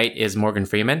Dark Knight is Morgan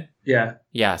Freeman.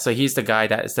 Yeah. So he's the guy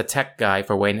that is the tech guy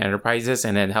for Wayne Enterprises,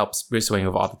 and then helps Bruce Wayne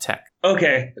with all the tech.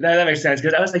 Okay, that makes sense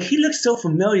because I was like, he looks so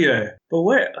familiar, but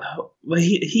where? Well,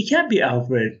 he can't be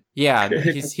Alfred. Yeah,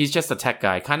 he's just a tech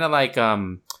guy, kind of like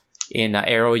in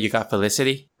Arrow, you got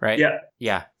Felicity, right?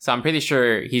 Yeah. So I'm pretty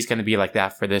sure he's going to be like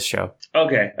that for this show.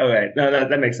 Okay. No,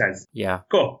 that makes sense. Yeah.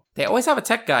 Cool. They always have a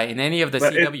tech guy in any of the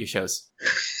CW shows.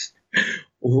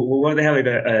 what they have like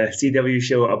a CW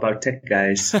show about tech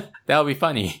guys. That would be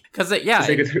funny. Because, yeah,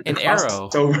 in Arrow.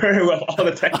 Over with all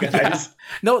the tech guys. Yeah.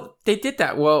 No, they did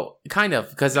that. Well, kind of.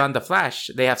 Because on The Flash,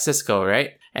 they have Cisco,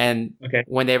 right? And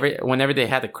whenever they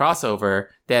had the crossover,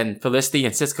 then Felicity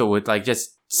and Cisco would like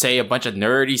just say a bunch of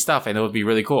nerdy stuff and it would be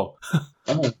really cool.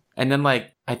 Oh. And then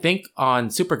like, I think on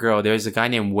Supergirl, there's a guy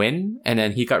named Wynn, and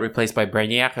then he got replaced by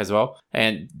Brainiac as well.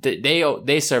 And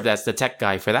they served as the tech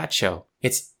guy for that show.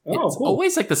 It's cool.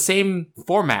 always like the same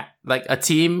format, like a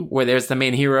team where there's the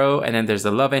main hero, and then there's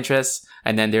the love interest,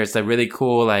 and then there's the really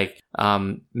cool like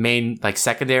main like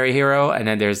secondary hero, and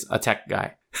then there's a tech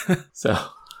guy. So,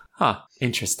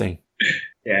 interesting.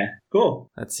 Yeah,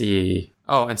 cool. Let's see.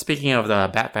 Oh, and speaking of the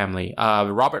Bat family,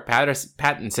 Robert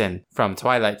Pattinson from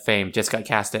Twilight fame just got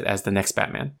casted as the next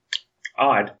Batman.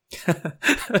 Odd.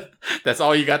 That's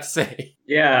all you got to say.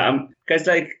 Yeah, because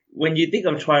like when you think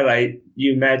of Twilight,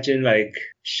 you imagine like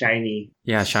shiny.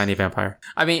 Yeah, shiny vampire.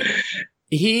 I mean,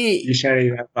 the shiny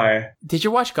vampire. Did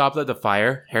you watch Goblet of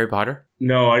Fire, Harry Potter?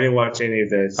 No, I didn't watch any of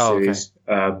the series.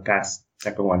 Okay. Past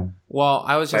second one. Well,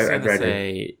 I was just going to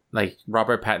say, like,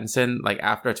 Robert Pattinson, like,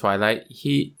 after Twilight,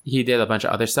 he did a bunch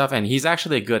of other stuff, and he's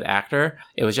actually a good actor.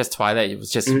 It was just Twilight. It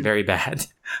was just very bad.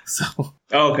 So.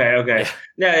 Okay.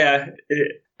 Yeah.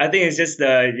 I think it's just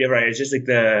you're right. It's just like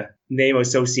the name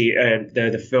associated,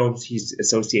 the films he's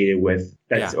associated with.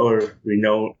 That's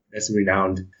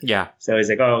renowned. Yeah. So it's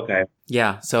like, okay.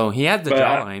 Yeah. So he had the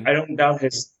jawline. I don't doubt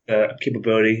his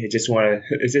capability. It's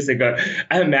just like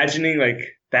I'm imagining like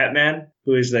Batman,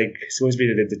 who is like supposed to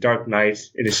be the Dark Knight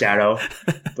in the shadow,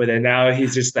 but then now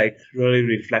he's just like really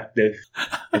reflective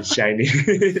and shiny.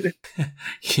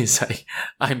 He's like,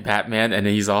 I'm Batman, and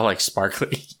then he's all like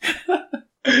sparkly.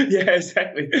 Yeah,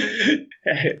 exactly.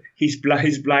 He's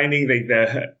blinding like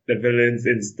the villains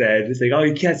instead. It's like, oh,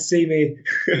 you can't see me.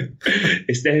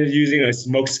 Instead of using a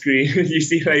smoke screen, you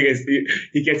see like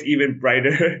he gets even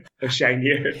brighter or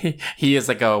shinier. He is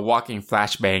like a walking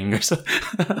flashbang or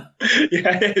something.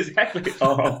 Yeah, exactly.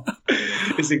 Oh,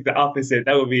 it's like the opposite.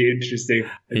 That would be interesting.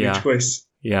 A new twist.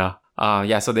 Yeah.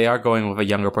 So they are going with a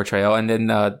younger portrayal. And then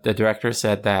the director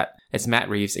said that it's Matt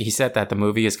Reeves. He said that the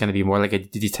movie is going to be more like a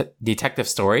detective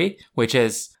story, which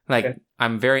is like,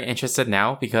 I'm very interested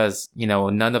now because,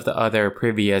 none of the other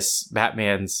previous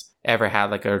Batmans ever had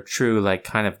like a true like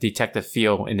kind of detective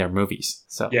feel in their movies.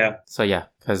 So yeah,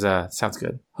 because sounds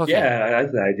good. Okay. Yeah, I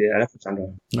like the idea. I like the genre.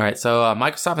 All right, so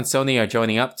Microsoft and Sony are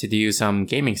joining up to do some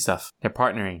gaming stuff. They're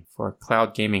partnering for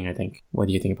cloud gaming, I think. What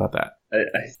do you think about that?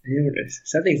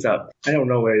 Something's up. I don't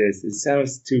know what it is. It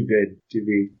sounds too good to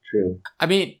be true. I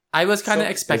mean, I was kind of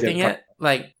expecting it.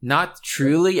 Like, not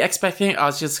truly expecting it. I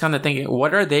was just kind of thinking,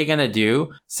 what are they going to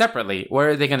do separately? What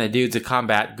are they going to do to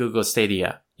combat Google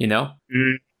Stadia?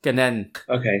 And then,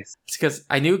 it's because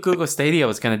I knew Google Stadia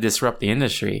was going to disrupt the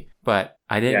industry, but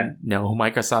I didn't know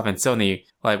Microsoft and Sony,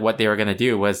 like what they were going to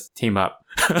do was team up.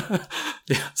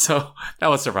 So that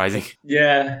was surprising.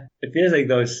 Yeah, it feels like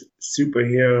those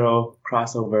superhero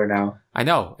crossover now. I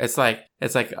know. It's like,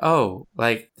 oh,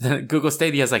 like Google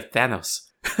Stadia is like Thanos.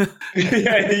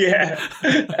 Yeah.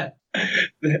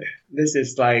 This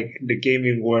is like the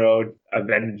gaming world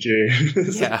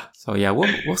Avengers. Yeah. So yeah,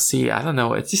 we'll see. I don't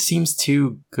know. It just seems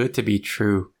too good to be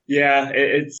true. Yeah,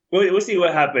 we'll see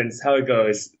what happens, how it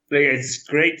goes. Like, it's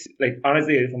great. Like,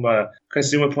 honestly, from a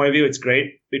consumer point of view, it's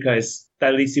great because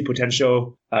that leads to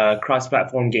potential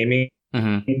cross-platform gaming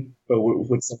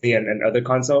with Sony and other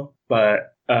console.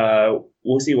 But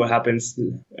we'll see what happens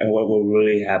and what will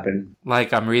really happen.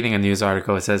 Like, I'm reading a news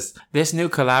article. It says, this new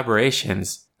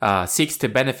collaborations seeks to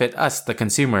benefit us, the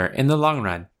consumer, in the long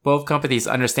run. Both companies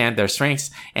understand their strengths,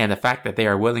 and the fact that they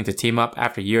are willing to team up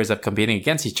after years of competing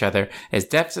against each other is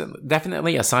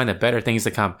definitely a sign of better things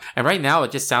to come. And right now,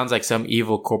 it just sounds like some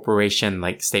evil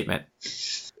corporation-like statement.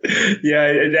 Yeah,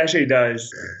 it actually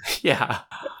does. Yeah.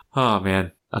 Oh,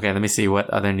 man. Okay, let me see what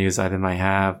other news item I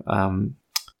have.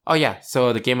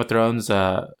 So the Game of Thrones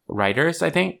writers, I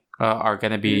think, are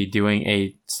going to be doing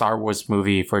a Star Wars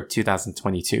movie for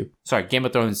 2022. Sorry, Game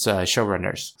of Thrones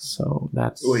showrunners. So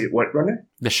that's... Wait, what runner?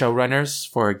 The showrunners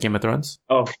for Game of Thrones.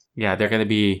 Oh. Yeah, they're going to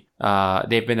be...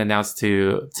 they've been announced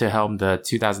to helm the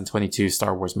 2022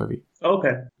 Star Wars movie.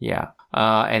 Okay. Yeah.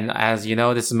 And as you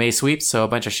know, this is May sweep, so a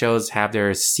bunch of shows have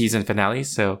their season finales.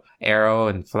 So Arrow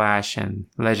and Flash and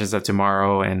Legends of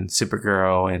Tomorrow and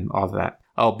Supergirl and all of that.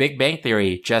 Oh, Big Bang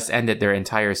Theory just ended their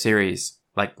entire series.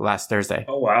 Like last Thursday.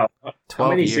 Oh, wow. How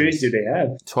many series do they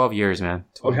have? 12 years, man.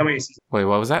 12. How many seasons? Wait,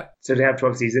 what was that? So they have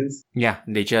 12 seasons? Yeah,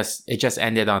 it just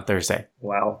ended on Thursday.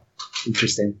 Wow.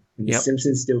 Interesting. And The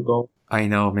Simpsons still go. I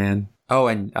know, man. Oh,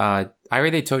 and I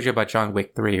already told you about John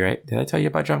Wick 3, right? Did I tell you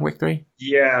about John Wick 3?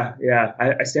 Yeah.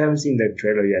 I still haven't seen the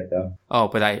trailer yet, though. Oh,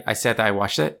 but I said that I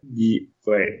watched it?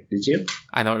 Wait, did you?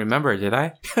 I don't remember, did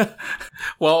I?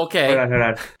 Well, okay. Hold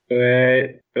on.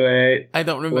 Wait. I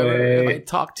don't remember if I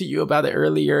talked to you about it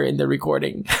earlier in the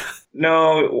recording.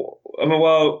 No,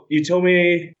 well, you told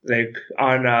me like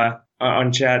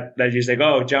on chat that you're like,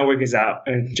 oh, John Wick is out,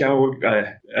 and John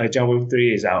Wick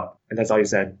 3 is out, and that's all you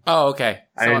said. Oh, okay.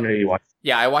 I didn't really watch.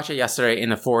 Yeah, I watched it yesterday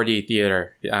in the 4D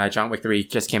theater. John Wick 3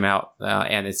 just came out,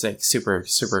 and it's like super,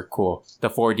 super cool. The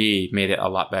 4D made it a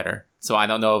lot better. So I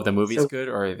don't know if the movie's good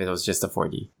or if it was just the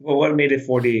 4D. Well, what made it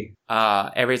 4D?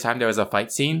 Every time there was a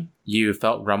fight scene, you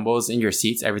felt rumbles in your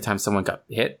seats every time someone got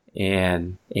hit.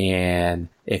 And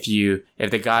if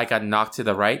the guy got knocked to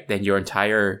the right, then your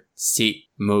entire seat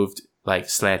moved like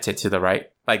slanted to the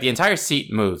right. Like the entire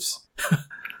seat moves.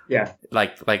 Yeah.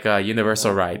 Like a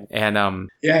universal ride. And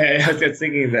Yeah, I was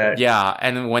thinking that. Yeah,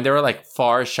 and when there were like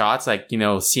far shots, like,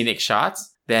 scenic shots,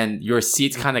 then your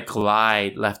seats kind of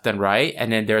glide left and right,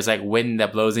 and then there's like wind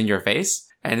that blows in your face.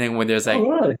 And then when there's like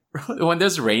when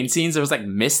there's rain scenes, there was like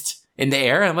mist in the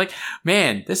air. I'm like,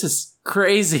 man, this is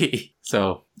crazy.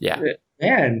 So yeah.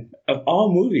 Man, of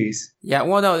all movies. Yeah,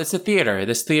 well no, it's a theater.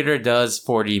 This theater does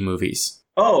 4D movies.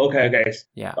 Oh, okay.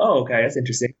 Yeah. Oh, okay, that's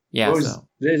interesting. Yeah,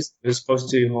 this was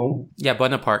close to home. Yeah,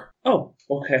 Bunna Park. Oh,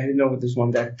 okay. I didn't know there's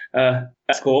one there.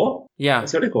 That's cool. Yeah.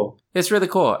 That's really cool. It's really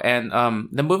cool. And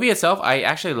the movie itself, I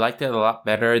actually liked it a lot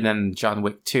better than John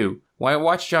Wick 2. When I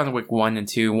watched John Wick 1 and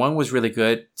 2, 1 was really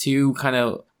good. 2 kind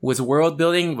of was world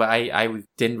building, but I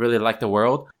didn't really like the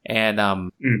world.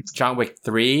 And John Wick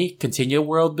 3 continued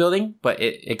world building, but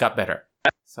it got better.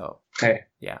 So, okay.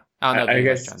 Yeah. I don't know. I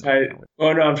guess. I'm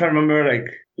trying to remember like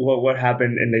what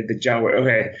happened in the John Wick.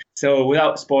 Okay, so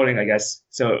without spoiling, I guess.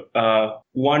 So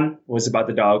 1 was about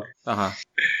the dog.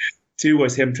 2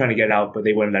 was him trying to get out, but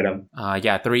they wouldn't let him.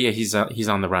 Yeah. 3, he's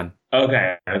on the run.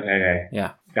 Okay.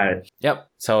 Yeah. Got it. Yep.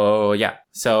 So yeah.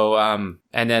 So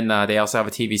and then they also have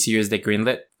a TV series they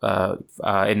greenlit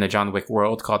in the John Wick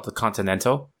world called The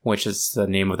Continental, which is the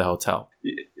name of the hotel.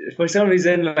 For some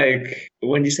reason, like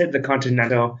when you said The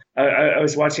Continental, I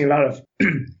was watching a lot of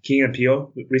Key and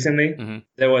Peele recently. Mm-hmm.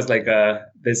 There was like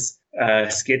this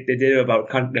skit they did about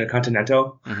the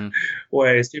Continental,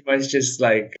 where it's pretty much just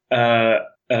like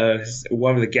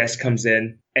one of the guests comes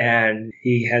in and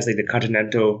he has like the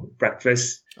Continental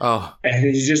breakfast. Oh, and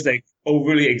he's just like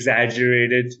overly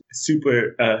exaggerated,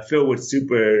 super filled with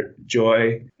super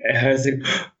joy. And I was like,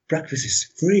 breakfast is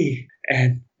free,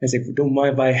 and I was like, don't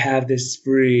mind if I have this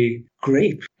free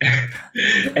grape.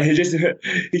 And he just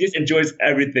enjoys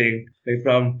everything, like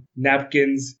from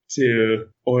napkins to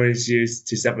orange juice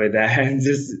to stuff like that.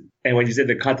 And when you said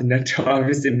the Continental, I'm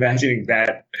just imagining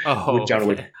that with John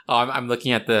Wick. Oh, I'm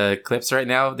looking at the clips right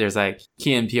now. There's like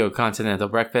Key and Peele Continental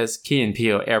Breakfast, Key and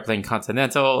Peele Airplane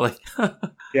Continental. Like,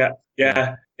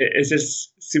 yeah. It's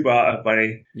just super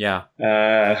funny. Yeah.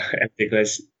 And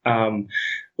ridiculous.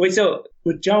 Wait, so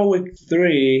with John Wick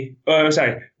 3,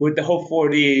 with the whole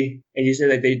 4D, and you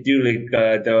said that they do like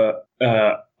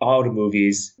all the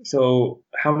movies. So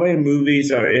how many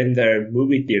movies are in their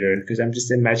movie theater? Because I'm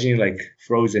just imagining like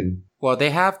Frozen. Well, they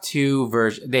have two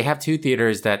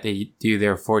theaters that they do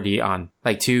their 4D on,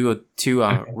 like two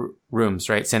rooms,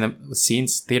 right?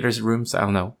 Theaters, rooms. I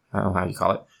don't know how you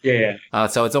call it. Yeah.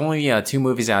 So it's only 2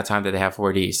 movies at a time that they have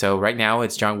 4D. So right now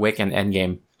it's John Wick and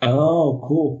Endgame. Oh,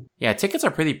 cool. Yeah, tickets are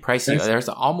pretty pricey. There's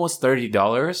almost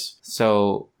 $30.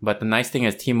 So, but the nice thing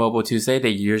is T-Mobile Tuesday, they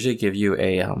usually give you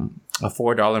a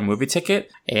 $4 movie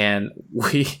ticket, and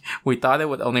we thought it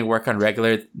would only work on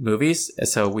regular movies,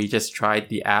 so we just tried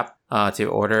the app to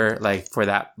order like for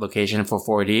that location for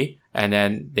 4D, and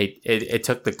then it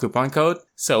took the coupon code,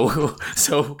 so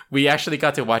we actually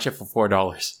got to watch it for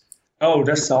 $4. Oh,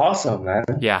 that's awesome, man.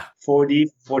 Yeah.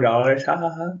 4D, $4. Ha ha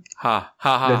ha. Ha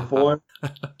ha ha. The 4.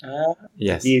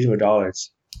 Yes. These were dollars.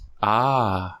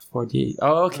 4D.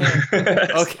 Oh, okay.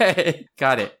 Okay.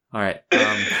 Got it. All right.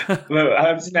 Well,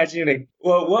 I'm just imagining like,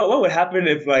 well, what would happen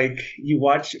if like you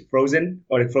watch Frozen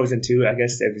or like Frozen 2? I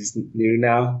guess if it's new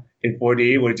now in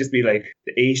 4D, would it just be like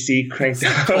the AC cranked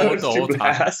down the whole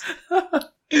time?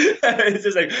 It's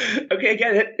just like, okay, I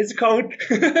get it. It's cold.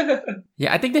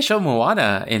 Yeah, I think they showed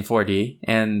Moana in 4D,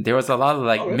 and there was a lot of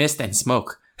like mist and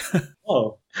smoke.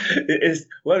 Oh,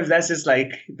 that's just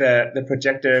like the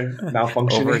projector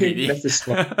malfunctioning. That's the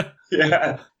smoke.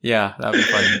 Yeah. Yeah, that'd be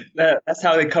funny. That's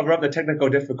how they cover up the technical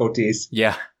difficulties.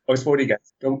 Yeah. Oh, it's 40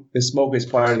 guys. The smoke is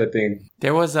part of the thing.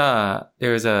 There was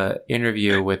a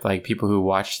interview with like people who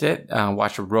watched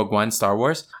Rogue One, Star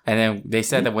Wars, and then they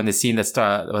said that when the scene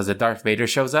that Darth Vader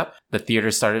shows up, the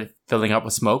theater started filling up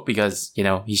with smoke because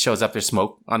he shows up, there's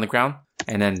smoke on the ground,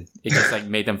 and then it just like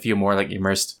made them feel more like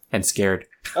immersed and scared.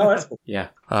 Oh, that's cool. Yeah.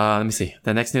 Let me see.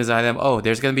 The next news item. Oh,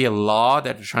 there's going to be a law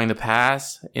that they're trying to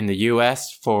pass in the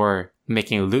US for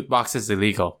making loot boxes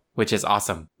illegal, which is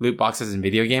awesome. Loot boxes in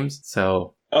video games.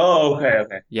 So. Oh, okay.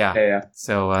 Yeah.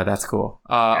 So that's cool.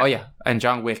 Oh yeah. And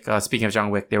John Wick. Speaking of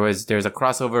John Wick, there's a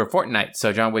crossover of Fortnite.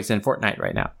 So John Wick's in Fortnite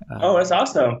right now. Oh, that's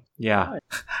awesome. Yeah.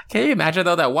 Can you imagine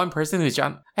though that one person who's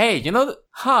John? Hey, No,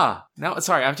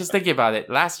 sorry. I'm just thinking about it.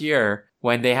 Last year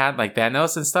when they had like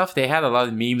Thanos and stuff, they had a lot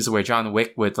of memes where John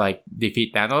Wick would like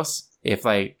defeat Thanos if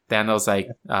like Thanos like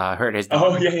hurt his dog.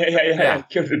 Oh yeah.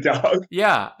 Killed the dog.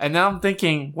 Yeah. And now I'm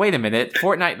thinking, wait a minute.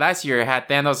 Fortnite last year had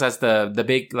Thanos as the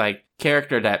big like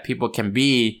character that people can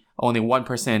be. Only one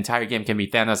person in the entire game can be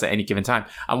Thanos at any given time.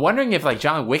 I'm wondering if like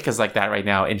John Wick is like that right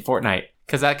now in Fortnite,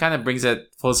 because that kind of brings it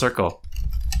full circle.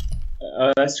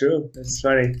 Oh, that's true. That's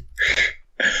funny.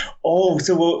 Oh,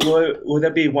 so will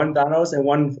there be one Thanos and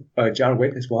one John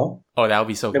Wick as well? Oh, that would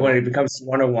be so cool. When it becomes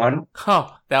 1-on-1?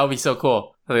 Oh, that would be so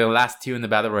cool. The last two in the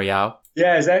Battle Royale.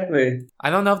 Yeah, exactly. I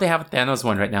don't know if they have a Thanos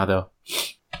one right now, though.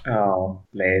 Oh,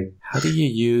 lame. How do you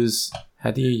use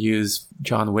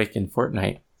John Wick in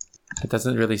Fortnite? It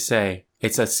doesn't really say.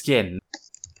 It's a skin.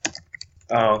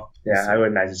 Oh, yeah, I would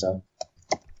imagine so.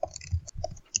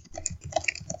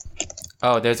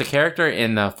 Oh, there's a character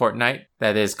in Fortnite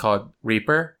that is called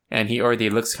Reaper, and he already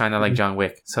looks kind of like John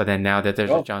Wick. So then now that there's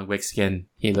a John Wick skin,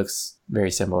 he looks very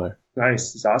similar.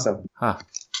 Nice. It's awesome. Huh.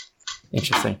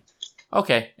 Interesting.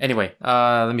 Okay. Anyway,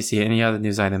 let me see. Any other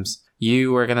news items?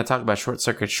 You were going to talk about Short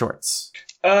Circuit shorts.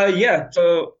 Yeah.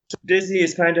 So Disney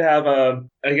is trying to have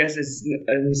I guess it's,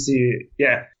 let me see.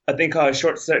 Yeah. A thing called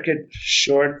Short Circuit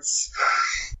Shorts.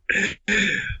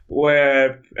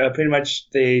 Where pretty much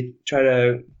they try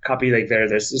to copy like their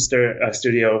sister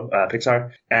studio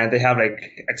Pixar, and they have like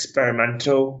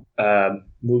experimental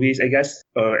movies, I guess,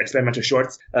 or experimental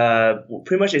shorts.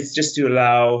 Pretty much it's just to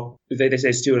allow they say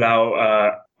it's to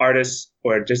allow artists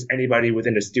or just anybody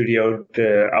within the studio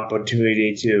the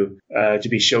opportunity to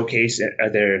be showcased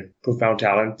their profound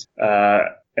talent.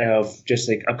 Of just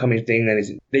like upcoming thing,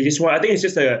 and they just want. I think it's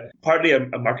just partly a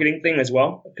marketing thing as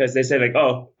well, because they say like,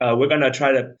 we're gonna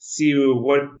try to see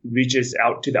what reaches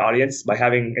out to the audience by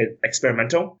having it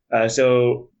experimental.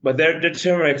 But their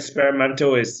term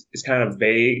experimental is kind of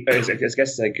vague. I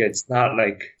guess like it's not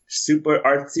like super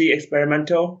artsy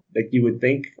experimental like you would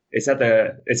think.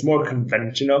 It's more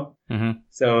conventional. Mm-hmm.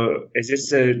 So it's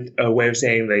just a way of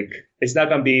saying like it's not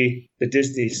gonna be the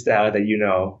Disney style that you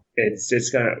know. It's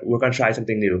just we're gonna try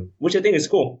something new, which I think is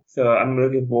cool. So I'm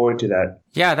looking forward to that.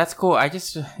 Yeah, that's cool.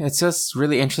 It's just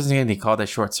really interesting that they call it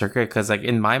Short Circuit, because like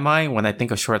in my mind, when I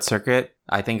think of Short Circuit,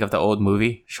 I think of the old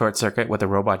movie Short Circuit with the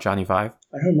robot Johnny Five.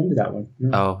 I don't remember that one.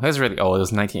 No. Oh, it was really old. It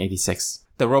was 1986.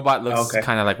 The robot looks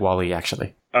kind of like WALL-E,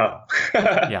 actually. Oh,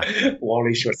 yeah,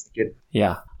 WALL-E Short Circuit.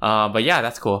 Yeah, but yeah,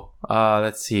 that's cool.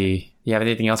 Let's see. You have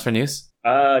anything else for news?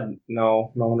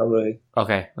 No, not really.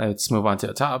 Okay, let's move on to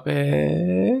the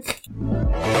topic.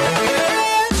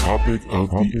 Topic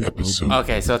of the episode.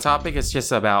 Okay, so topic is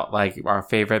just about like our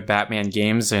favorite Batman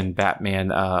games and Batman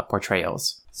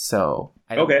portrayals. So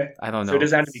I don't know. So it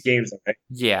doesn't have to be games, okay?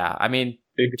 Yeah, I mean,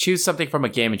 choose something from a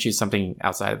game and choose something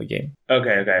outside of the game.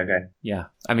 Okay. Yeah,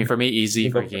 I mean, for me, easy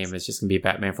for a game is just gonna be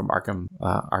Batman from Arkham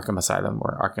Asylum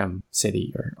or Arkham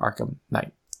City or Arkham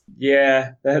Knight.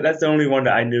 Yeah, that's the only one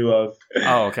that I knew of.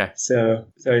 Oh, okay. So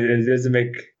it doesn't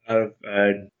make. I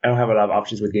don't have a lot of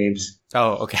options with games.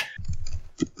 Oh, okay.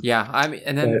 Yeah, I mean,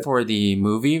 and then for the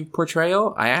movie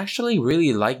portrayal, I actually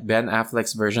really like Ben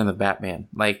Affleck's version of Batman.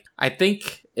 Like, I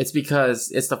think it's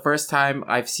because it's the first time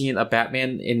I've seen a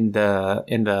Batman in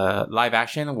the live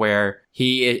action where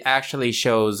he actually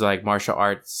shows like martial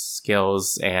arts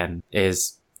skills and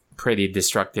is pretty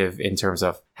destructive in terms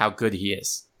of how good he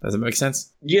is. Does it make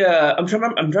sense? Yeah, I'm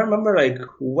trying to remember like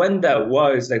when that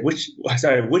was, like which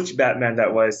Batman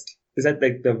that was. Is that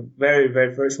like the very,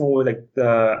 very first one with like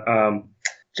the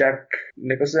Jack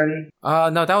Nicholson?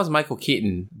 No, that was Michael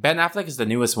Keaton. Ben Affleck is the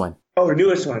newest one. Oh, the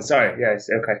newest one. Sorry. Yes.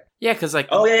 Okay. Yeah, because like.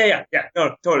 Oh yeah.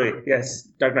 No, totally. Yes,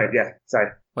 Dark Knight. Yeah. Sorry.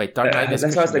 Wait, Dark Knight is.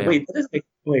 That's why I was like, wait,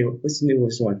 what's the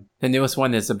newest one? The newest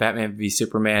one is the Batman v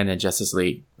Superman and Justice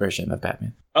League version of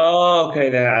Batman. Oh, okay.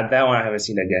 Then that one I haven't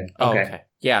seen again. Okay. Oh, okay.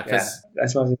 Yeah, because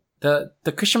that's what I was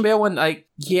the Christian Bale one, I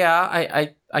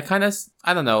kind of,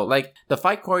 I don't know, like the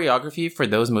fight choreography for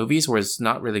those movies was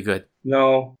not really good.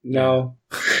 No.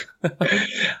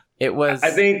 It was. I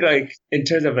think like in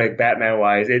terms of like Batman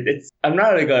wise, it's I'm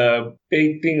not like a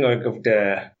big thing like of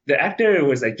the actor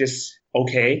was like just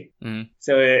okay.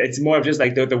 So it's more of just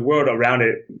like the world around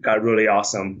it got really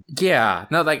awesome. Yeah,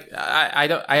 no, like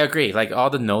I agree. Like all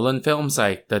the Nolan films,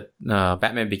 like the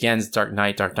Batman Begins, Dark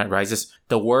Knight Rises,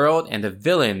 the world and the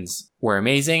villains were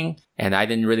amazing, and I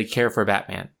didn't really care for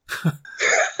Batman.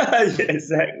 Yeah,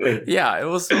 exactly. Yeah, it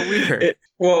was so weird.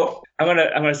 Well, I'm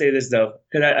gonna say this though,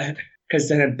 because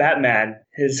then Batman,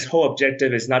 his whole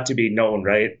objective is not to be known,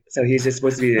 right? So he's just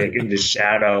supposed to be like in the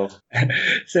shadow.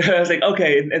 So I was like,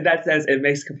 okay, in that sense, it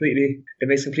makes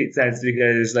complete sense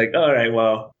because like, all right,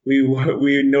 well,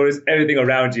 we notice everything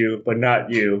around you, but not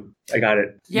you. I got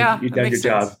it. Yeah, you done your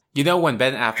job. You know, when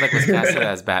Ben Affleck was casted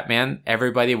as Batman,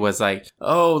 everybody was like,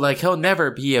 oh, like he'll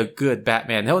never be a good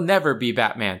Batman. He'll never be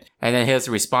Batman. And then his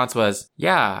response was,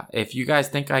 yeah, if you guys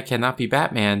think I cannot be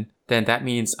Batman, then that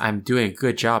means I'm doing a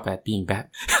good job at being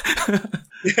Batman.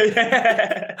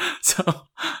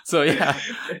 So yeah,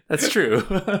 that's true.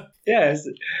 Yes,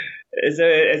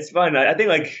 it's fun. I think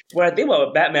like when I think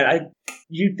about Batman,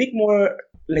 you think more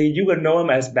like you would know him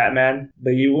as Batman,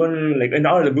 but you wouldn't like in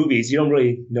all the movies you don't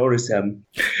really notice him.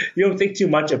 You don't think too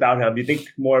much about him. You think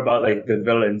more about like the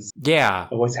villains. Yeah,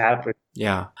 or what's happening.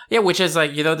 Yeah, which is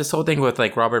like, you know, this whole thing with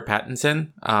like Robert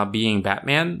Pattinson being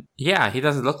Batman. Yeah, he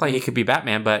doesn't look like he could be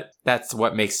Batman, but that's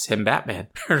what makes him Batman,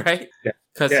 right? Yeah.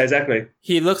 Because exactly.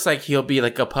 He looks like he'll be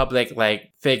like a public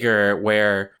like figure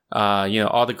where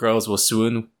all the girls will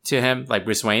swoon to him, like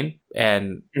Bruce Wayne,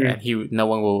 and no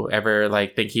one will ever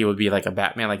like think he would be like a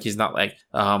Batman. Like he's not like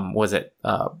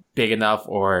big enough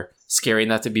or scary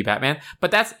enough to be Batman.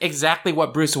 But that's exactly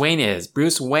what Bruce Wayne is.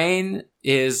 Bruce Wayne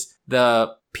is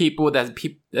the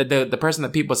the person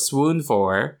that people swoon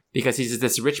for because he's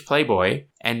this rich playboy,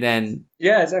 and then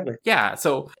exactly. Yeah,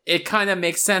 so it kind of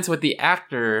makes sense with the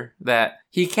actor that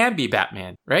he can be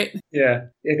Batman, right? Yeah,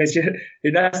 because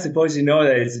you're not supposed to know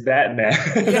that it's Batman.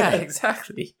 Yeah,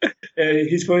 exactly.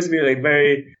 He's supposed to be like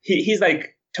he's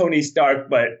like Tony Stark,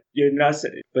 but you're not.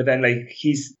 But then like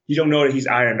you don't know that he's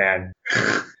Iron Man.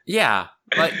 Yeah.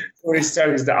 Like Tony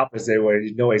Stark is the opposite, where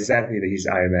you know exactly that he's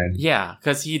Iron Man. Yeah,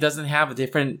 because he doesn't have a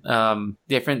different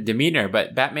demeanor,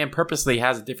 but Batman purposely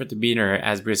has a different demeanor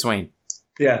as Bruce Wayne.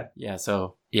 Yeah. Yeah.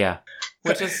 So yeah,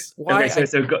 which is why. Okay,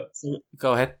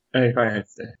 go ahead. Okay, go ahead.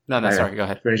 No, sorry. Go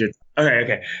ahead.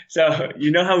 Okay. So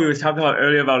you know how we were talking about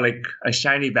earlier about like a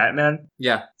shiny Batman?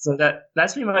 Yeah. So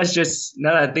that's pretty much just,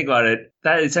 now that I think about it,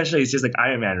 that essentially is just like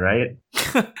Iron Man, right?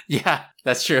 Yeah,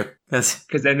 that's true.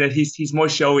 Because then he's more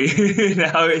showy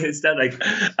now. It's not like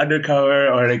undercover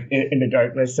or like in the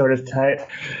darkness sort of type.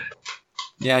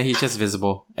 Yeah, he's just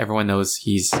visible. Everyone knows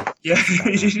he's... Yeah,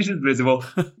 he's just visible.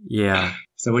 Yeah.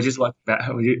 So we're just watching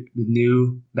the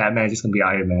new Batman is just going to be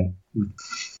Iron Man.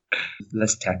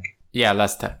 Less tech. Yeah,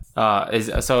 less tech.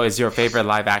 Is your favorite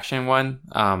live action one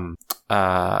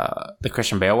the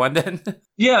Christian Bale one then?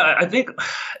 Yeah, I think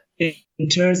in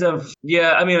terms of...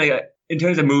 Yeah, I mean, like... In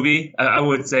terms of movie, I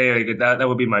would say like that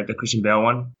would be the Christian Bale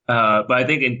one. But I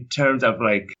think in terms of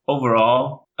like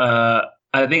overall, I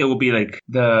think it would be like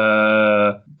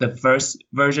the first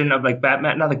version of like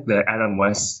Batman, not like the Adam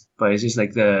West, but it's just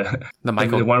like the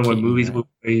Michael the one where Keaton, movies,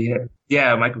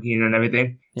 right? Michael Keaton and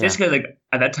everything. Yeah. Just because like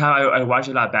at that time I watched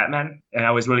a lot of Batman and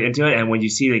I was really into it. And when you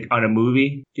see like on a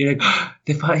movie, you're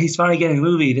like, he's finally getting a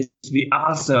movie. This would be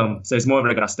awesome. So it's more of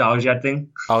like a nostalgia thing.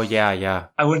 Oh yeah.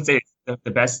 I wouldn't say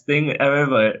the best thing ever,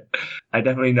 but I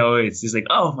definitely know it's just like,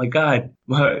 oh my god,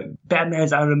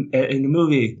 Batman's out in the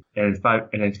movie, and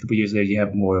then a couple years later you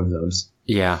have more of those.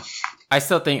 Yeah, I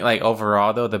still think like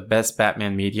overall though the best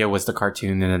Batman media was the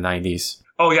cartoon in the 90s.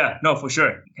 Oh yeah, no, for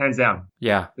sure, hands down.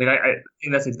 Yeah, like I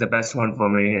think that's like the best one for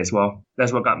me as well.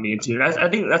 That's what got me into it. I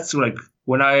think that's like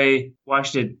when I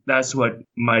watched it, that's what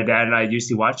my dad and I used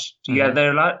to watch together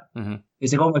a lot. Mm-hmm.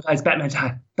 It's like, oh my god, it's Batman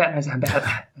time.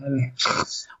 Batman.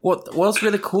 What's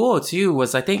really cool too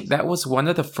was I think that was one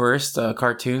of the first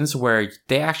cartoons where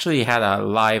they actually had a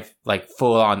live, like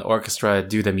full on orchestra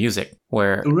do the music.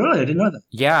 Where really, I didn't know that.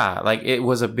 Yeah, like it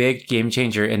was a big game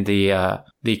changer in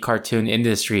the cartoon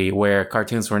industry where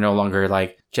cartoons were no longer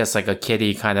like just like a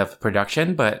kiddie kind of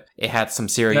production, but it had some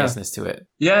seriousness to it.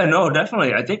 Yeah, no,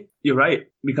 definitely. I think you're right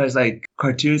because like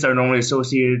cartoons are normally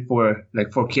associated for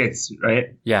kids,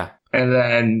 right? Yeah. And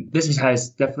then this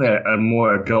has definitely a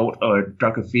more adult or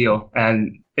darker feel.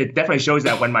 And it definitely shows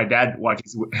that when my dad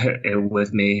watches it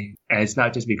with me, and it's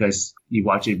not just because you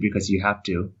watch it because you have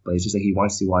to, but it's just like he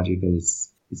wants to watch it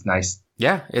because it's nice.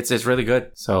 Yeah, it's really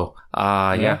good. So,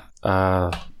 yeah.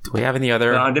 Do we have any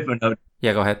other... On a different note.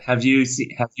 Yeah, go ahead. Have you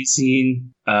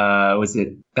seen was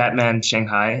it Batman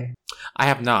Shanghai? I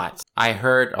have not. I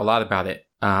heard a lot about it.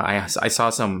 I saw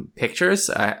some pictures.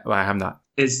 But I have not.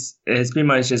 It's pretty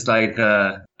much just like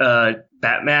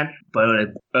Batman, but like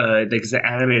it's an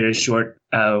animated short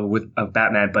of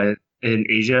Batman, but in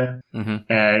Asia, and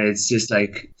it's just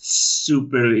like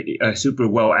super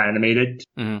well animated,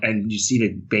 and you see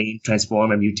the Bane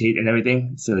transform and mutate and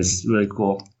everything. So it's really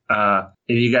cool. If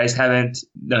you guys haven't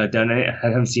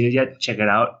haven't seen it yet, check it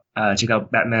out. Check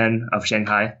out Batman of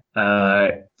Shanghai.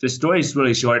 The story is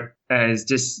really short, and it's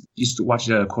just you should watch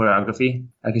the choreography.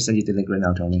 I can send you the link right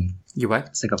now, Tony. You what?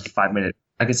 It's like a 5 minute.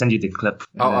 I can send you the clip.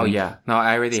 Oh yeah. No,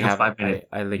 I already have. 5 minutes.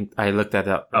 I looked that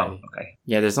up. Oh, okay.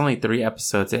 Yeah, there's only 3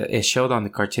 episodes. It showed on the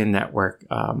Cartoon Network.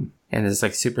 And it's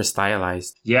like super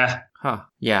stylized. Yeah. Huh.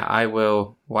 Yeah, I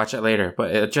will watch it later.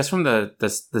 But just from the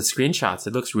screenshots,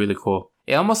 it looks really cool.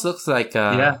 It almost looks like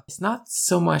it's not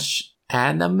so much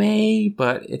anime,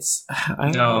 but it's I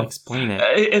don't know how to explain it.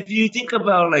 If you think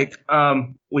about like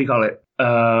what do you call it?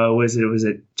 Was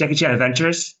it Jackie Chan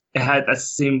Adventures? It had that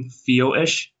same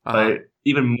feel-ish, but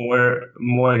even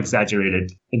more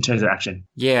exaggerated in terms of action.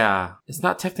 Yeah, it's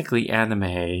not technically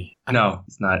anime. No,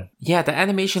 it's not. Yeah, the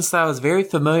animation style is very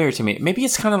familiar to me. Maybe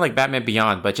it's kind of like Batman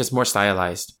Beyond, but just more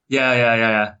stylized.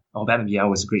 Yeah. Oh, Batman Beyond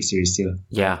was a great series too.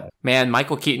 Yeah. Man,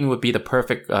 Michael Keaton would be the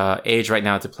perfect age right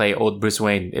now to play old Bruce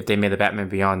Wayne if they made a Batman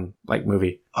Beyond like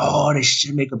movie. Oh, they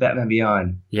should make a Batman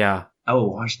Beyond. Yeah. I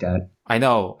will watch that. I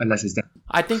know. Unless it's done.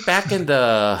 I think back in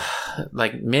the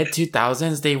like mid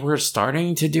 2000s, they were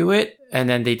starting to do it, and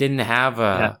then they didn't have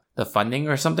the funding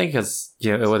or something because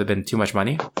it would have been too much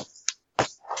money.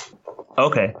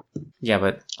 Okay. Yeah,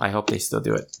 but I hope they still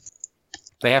do it.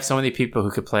 They have so many people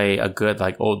who could play a good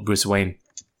like old Bruce Wayne.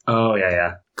 Oh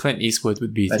yeah. Clint Eastwood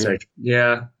would be That's too. right.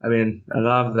 Yeah, I mean a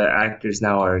lot of the actors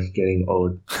now are getting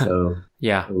old, so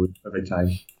yeah, it would be perfect time.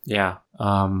 Yeah.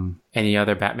 Any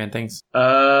other Batman things?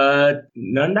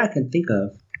 None I can think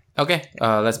of. Okay.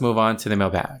 Let's move on to the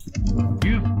mailbag.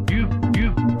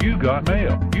 You got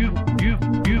mail. You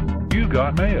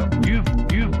got mail.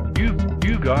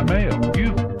 You got mail.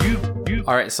 You.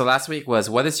 All right. So last week was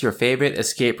what is your favorite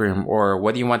escape room, or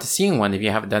what do you want to see in one if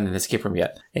you haven't done an escape room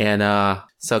yet? And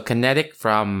so Kinetic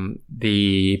from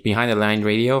the Behind the Line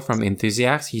Radio from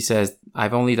Enthusiasts, he says,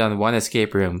 I've only done one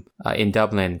escape room in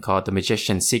Dublin called The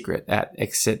Magician's Secret at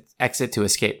Exit to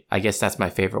Escape. I guess that's my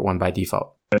favorite one by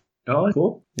default. Oh,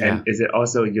 cool. Yeah. And is it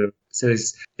also so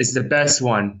it's the best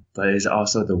one, but it's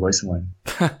also the worst one.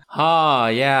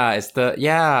 Yeah,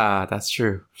 that's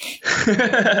true.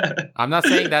 I'm not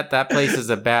saying that place is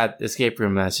a bad escape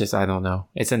room. That's just, I don't know.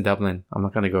 It's in Dublin. I'm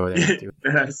not going to go there.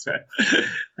 That's right.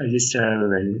 I'm just trying to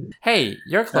remember. Hey,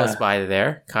 you're close by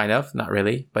there, kind of. Not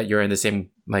really, but you're in the same,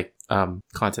 like,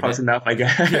 continent. Close enough, I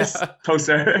guess. Yeah.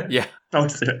 Closer. Yeah.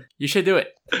 Closer. You should do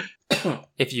it.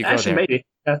 If you go Actually, there. maybe.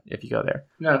 Yeah. If you go there.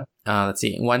 No. Let's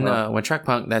see. One Track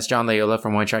Punk, that's John Layola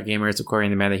from One Track Gamers, according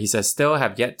to Amanda. He says, still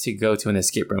have yet to go to an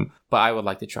escape room, but I would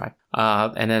like to try.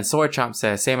 And then Sword Chomp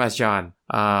says, same as John.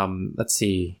 Let's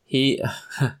see.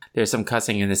 There's some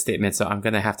cussing in his statement, so I'm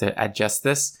going to have to adjust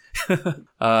this.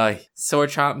 Sword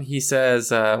Chomp, he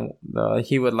says,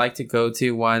 he would like to go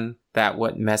to one that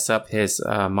would mess up his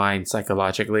mind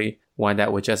psychologically, one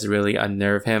that would just really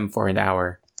unnerve him for an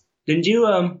hour. Didn't you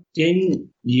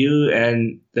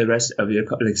and the rest of your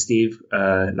like Steve,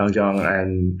 Long John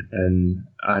and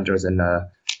Andros and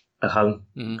Hung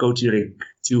go to like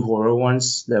 2 horror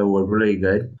ones that were really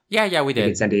good? Yeah, we did.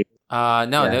 In San Diego.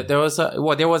 There was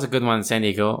a good one in San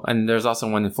Diego, and there's also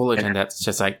one in Fullerton that's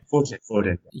just like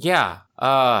Fullerton. Yeah,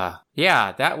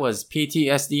 that was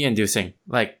PTSD inducing.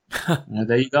 Like,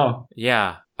 there you go.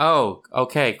 Yeah. Oh,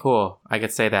 okay, cool. I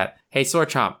could say that. Hey, Sword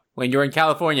Chomp, when you're in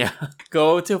California,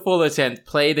 go to Fullerton,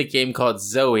 play the game called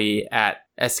Zoe at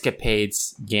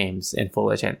Escapades Games in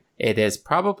Fullerton. It is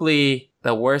probably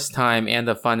the worst time and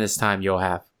the funnest time you'll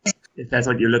have. If that's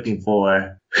what you're looking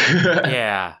for.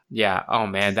 Yeah. Oh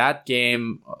man, that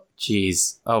game,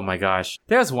 jeez. Oh my gosh.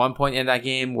 There's one point in that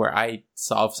game where I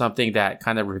solved something that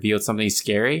kind of revealed something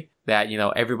scary that,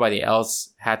 everybody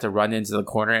else had to run into the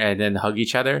corner and then hug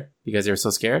each other because they were so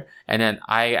scared. And then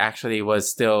I actually was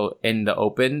still in the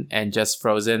open and just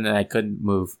frozen and I couldn't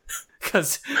move.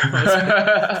 Because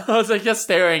I was like just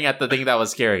staring at the thing that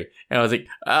was scary. And I was like,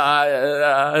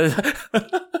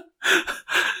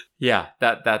 Yeah,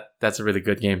 that's a really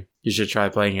good game. You should try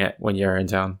playing it when you're in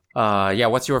town.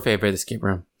 What's your favorite escape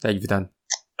room that you've done?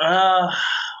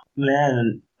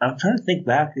 Man, I'm trying to think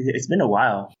back. It's been a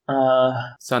while.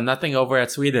 So nothing over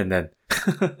at Sweden then.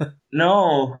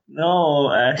 No,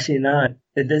 actually not.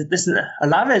 This a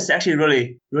lot of it's actually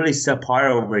really subpar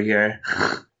over here.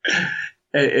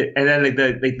 And then like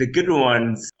the good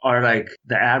ones are like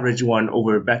the average one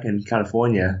over back in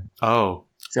California. Oh.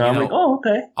 So I'm like, oh,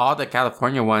 okay. All the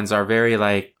California ones are very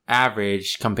like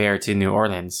average compared to New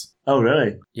Orleans. Oh,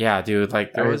 really? Yeah, dude.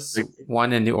 Like there was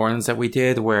one in New Orleans that we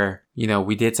did where,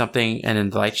 we did something and then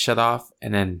the lights shut off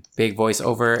and then big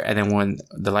voiceover. And then when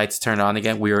the lights turned on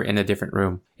again, we were in a different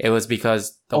room. It was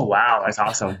because... Oh, wow. That's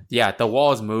awesome. Yeah, the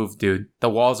walls moved, dude. The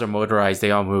walls are motorized.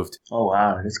 They all moved. Oh,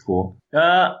 wow. That's cool.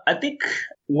 I think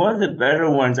one of the better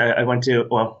ones I went to...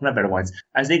 Well, not better ones.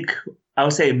 I think I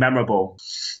would say memorable.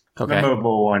 Okay.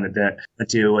 Memorable one that I went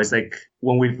to was like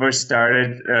when we first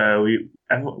started,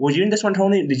 were you in this one,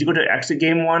 Tony? Did you go to Exit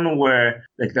Game one where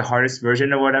like the hardest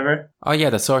version or whatever? Oh yeah,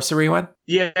 the sorcery one?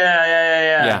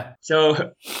 Yeah.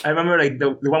 So I remember like the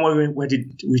one where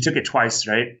we took it twice,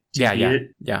 right? Yeah.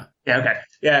 Yeah, okay.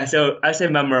 Yeah, so I say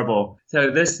memorable.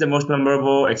 So this is the most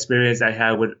memorable experience I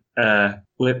had with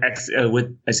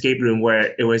Escape Room,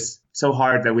 where it was so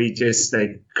hard that we just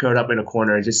like curled up in a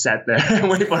corner and just sat there and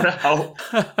waited for the help.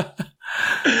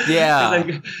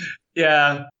 Yeah.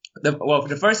 Yeah.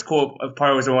 The first cool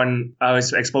part was the one I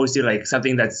was exposed to, like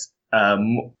something that's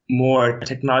more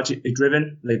technology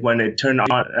driven. Like when it turned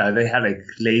on, they had like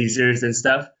lasers and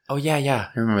stuff. Oh yeah.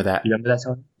 I remember that. You remember that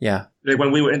song? Yeah. Like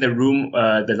when we were in the room,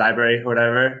 the library or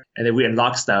whatever, and then we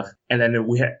unlocked stuff, and then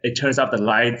it turns off the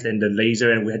lights and the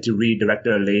laser, and we had to redirect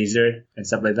the laser and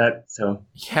stuff like that. So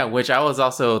yeah, which I was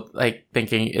also like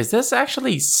thinking, is this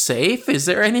actually safe? Is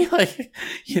there any like,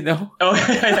 Oh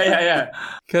yeah.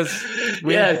 Because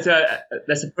so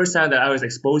that's the first time that I was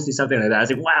exposed to something like that. I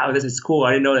was like, wow, this is cool.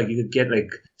 I didn't know like you could get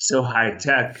like so high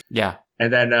tech. Yeah.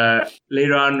 And then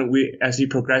later on, as we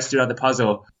progressed throughout the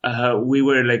puzzle, we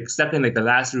were like stuck in like the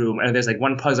last room, and there's like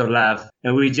one puzzle left,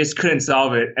 and we just couldn't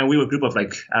solve it. And we were a group of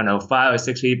like, I don't know, 5 or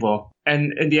 6 people.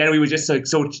 And in the end, we were just like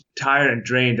so tired and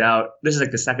drained out. This is like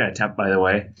the second attempt, by the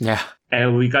way. Yeah.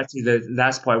 And we got to the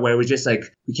last part where we're just like,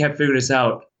 we can't figure this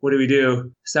out. What do we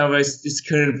do? Some of us just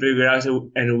couldn't figure it out,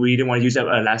 and we didn't want to use up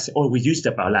our last, or we used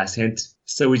up our last hint.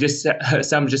 So we just,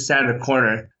 some just sat in a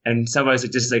corner, and some of us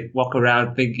would just like walk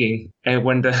around thinking. And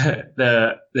when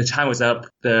the time was up,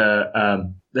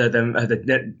 the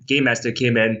game master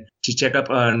came in to check up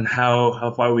on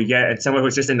how far we get, and someone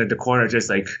was just in the corner, just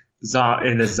like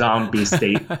in a zombie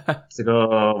state. It's like,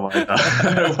 oh my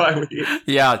god, why would you?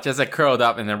 Yeah, just like curled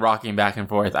up and then rocking back and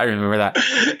forth. I remember that.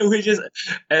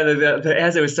 And the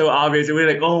answer was so obvious, and we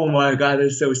were like, oh my god,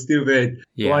 that's so stupid.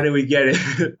 Yeah. Why did we get it?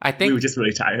 I think we were just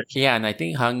really tired. Yeah, and I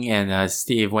think Hung and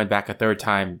Steve went back a third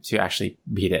time to actually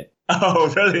beat it.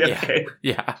 Oh, really? Okay.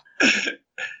 Yeah.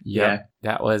 Yeah,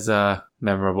 that was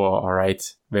memorable. All right,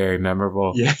 very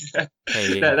memorable. Yeah,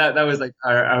 hey, that was like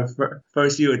our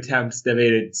first few attempts that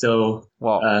made it so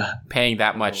well. Paying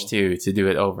that much to do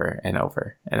it over and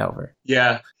over and over.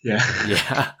 Yeah.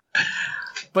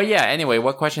 But yeah, anyway,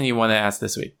 what question do you want to ask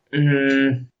this week?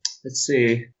 Let's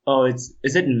see. Oh, is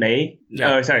it May?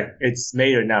 Yeah. Oh, sorry, it's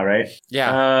May now, right?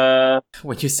 Yeah.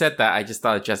 When you said that, I just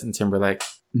thought of Justin Timberlake.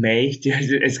 May?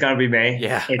 It's gonna be May.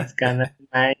 Yeah. It's gonna be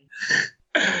May.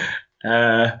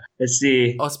 Let's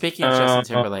see. Oh, speaking of Justin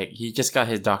Timberlake, he just got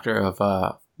his doctor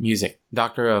of music,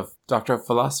 doctor of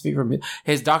philosophy,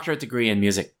 his doctorate degree in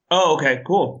music. Oh, okay,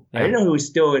 cool. Yeah. I didn't know he was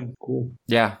still in cool.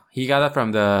 Yeah, he got it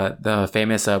from the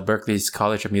famous Berklee's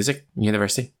College of Music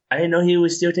University. I didn't know he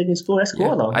was still taking school. That's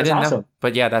cool though. That's I didn't awesome. know,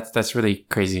 but yeah, that's really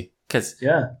crazy. Because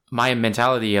my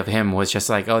mentality of him was just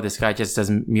like, oh, this guy just does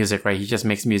music, right? He just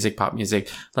makes music, pop music.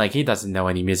 Like, he doesn't know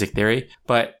any music theory.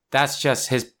 But that's just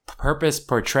his purpose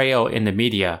portrayal in the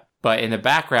media. But in the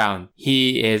background,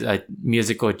 he is a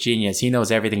musical genius. He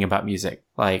knows everything about music.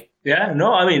 Like, yeah,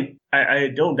 no, I mean, I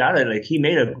don't doubt it. Like, he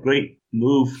made a great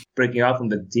move breaking out from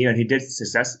the team, and he did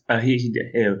success. He's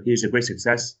a great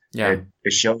success. Yeah,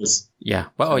 it shows. Yeah.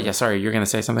 Well, oh yeah. Sorry, you're gonna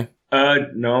say something?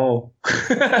 No.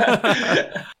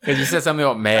 Because you said something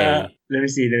about May. Let me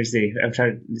see. I'm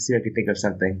trying to see if I can think of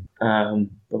something.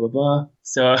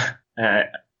 So,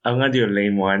 I'm gonna do a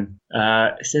lame one.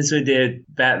 Since we did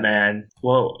Batman,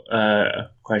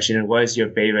 question: what is your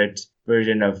favorite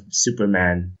version of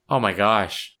Superman? Oh my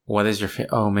gosh. What is your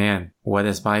what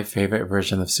is my favorite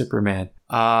version of Superman?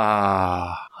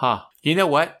 You know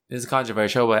what? This is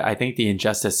controversial, but I think the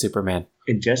Injustice Superman.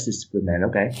 Injustice Superman,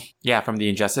 okay. Yeah, from the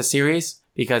Injustice series.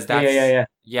 Because that's... Yeah.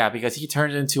 Yeah, because he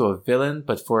turned into a villain,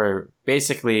 but for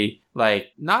basically, like,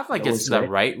 not like it's the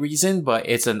right reason, but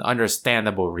it's an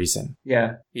understandable reason.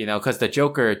 Yeah. You know, because the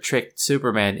Joker tricked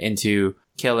Superman into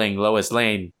killing Lois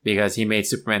Lane because he made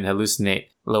Superman hallucinate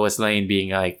Lois Lane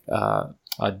being like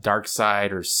a dark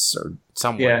side or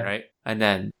someone, right? And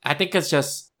then I think it's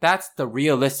just that's the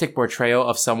realistic portrayal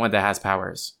of someone that has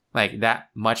powers, like that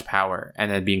much power,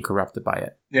 and then being corrupted by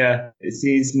it. Yeah, it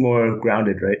seems more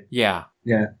grounded, right? Yeah.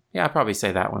 I'd probably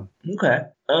say that one. Okay.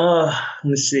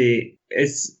 Let's see.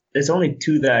 It's only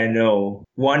two that I know.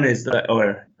 One is like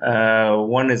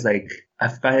I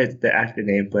forgot the actor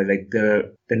name, but like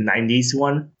the 90s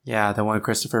one. Yeah, the one with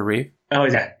Christopher Reeve. Oh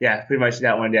yeah, pretty much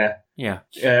that one. Yeah.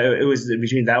 It was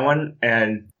between that one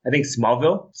and I think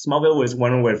Smallville. Smallville was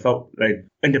one where it felt like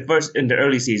in the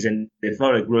early season, it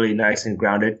felt like really nice and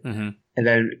grounded. Mm-hmm. And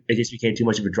then it just became too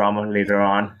much of a drama later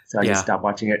on, so I just stopped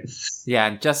watching it. Yeah,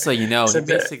 and just so you know, he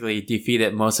basically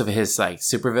defeated most of his like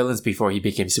supervillains before he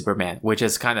became Superman, which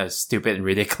is kind of stupid and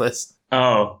ridiculous.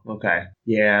 Oh, okay.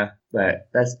 Yeah, but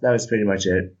that was pretty much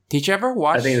it. Did you ever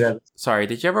watch...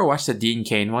 did you ever watch the Dean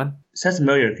Cain one? Sounds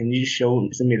familiar. Can you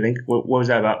send me a link? What was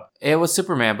that about? It was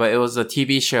Superman, but it was a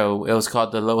TV show. It was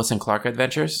called The Lois and Clark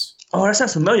Adventures. Oh, that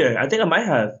sounds familiar. I think I might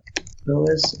have.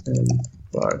 Lois and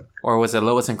Clark. Or was it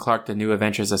Lois and Clark, The New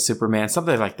Adventures of Superman?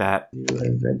 Something like that. New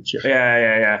Adventure.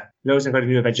 Yeah. Lois and Clark,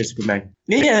 The New Adventures of Superman.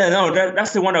 Yeah, no,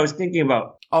 that's the one I was thinking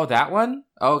about. Oh, that one?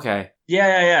 Okay.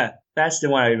 Yeah. That's the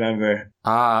one I remember.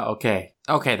 Ah, okay.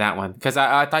 Okay, that one. Because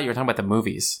I thought you were talking about the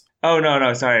movies. Oh,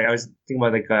 no, sorry. I was thinking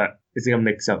about it's like a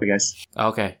mix-up, I guess.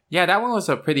 Okay. Yeah, that one was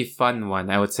a pretty fun one,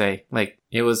 I would say. Like,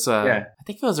 it was, I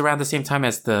think it was around the same time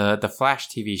as the Flash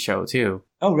TV show, too.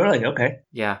 Oh, really? Okay.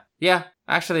 Yeah.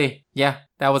 Actually,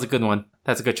 that was a good one.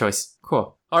 That's a good choice.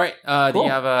 Cool. All right. Cool. Do you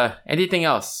have anything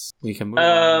else we can move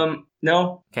on?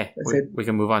 No. Okay. We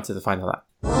can move on to the final lap.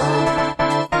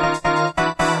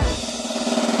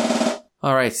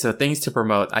 All right, so things to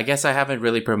promote. I guess I haven't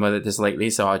really promoted this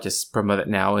lately, so I'll just promote it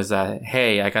now. Is that,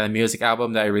 hey, I got a music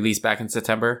album that I released back in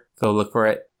September. Go look for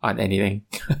it on anything.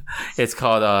 It's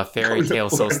called Fairy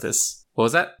Tale Solstice. What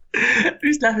was that?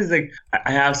 This laugh is like,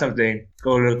 I have something.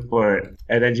 Go look for it.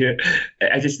 And then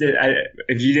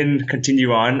if you didn't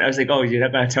continue on, I was like, oh, you're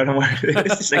not going to tell them what it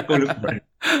is. It's like, go look for it.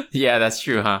 Yeah, that's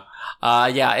true, huh?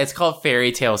 Yeah, it's called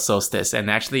Fairy Tale Solstice. And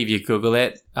actually, if you Google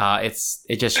it,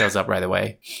 it just shows up right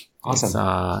away. Awesome.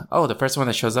 The first one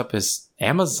that shows up is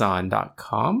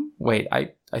Amazon.com. Wait, I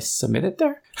submitted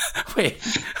there? Wait,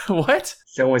 what?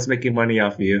 Someone's making money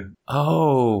off of you.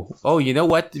 Oh, you know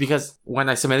what? Because when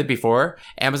I submitted before,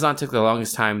 Amazon took the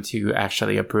longest time to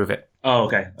actually approve it. Oh,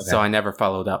 okay. So I never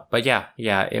followed up. But yeah,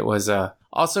 it was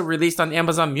also released on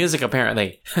Amazon Music,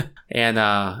 apparently. And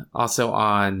also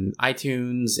on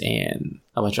iTunes and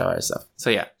a bunch of other stuff.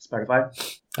 So yeah. Spotify?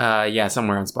 Yeah,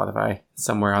 somewhere on Spotify,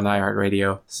 somewhere on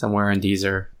iHeartRadio, somewhere on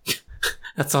Deezer.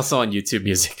 That's also on YouTube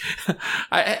Music.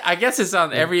 I guess it's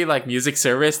on every like music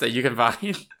service that you can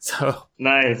find. So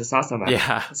nice, that's awesome, man.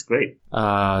 Yeah, that's great.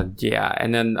 Yeah,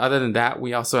 and then other than that,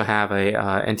 we also have a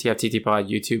NTFTT Pod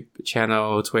YouTube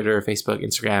channel, Twitter, Facebook,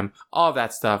 Instagram, all of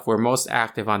that stuff. We're most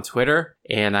active on Twitter,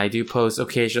 and I do post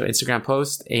occasional Instagram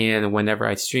posts. And whenever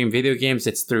I stream video games,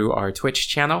 it's through our Twitch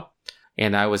channel.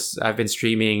 And I've been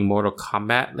streaming Mortal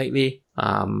Kombat lately.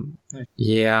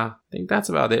 Yeah, I think that's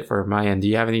about it for my end. Do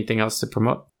you have anything else to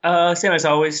promote? Same as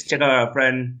always, check out our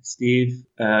friend Steve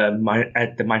at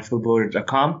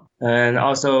themindfulbuilder.com. And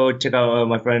also check out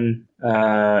my friend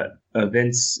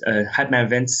Vince, Hypeman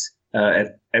Vince,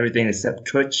 at everything except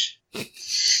Twitch.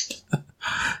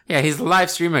 Yeah, he's a live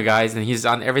streamer, guys, and he's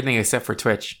on everything except for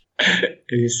Twitch.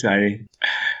 He's funny.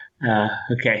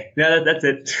 Okay, no, that's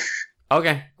it.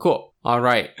 Okay, cool. All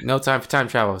right, no time for time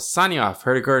travel. Signing off,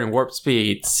 Herdiger and Warp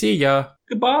Speed. See ya.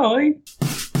 Goodbye.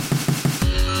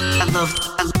 I love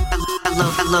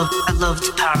Power Glove.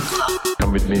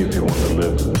 Come with me if you want to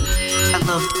live. I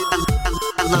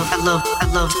love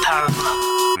Power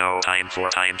Glove. No time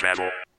for time travel.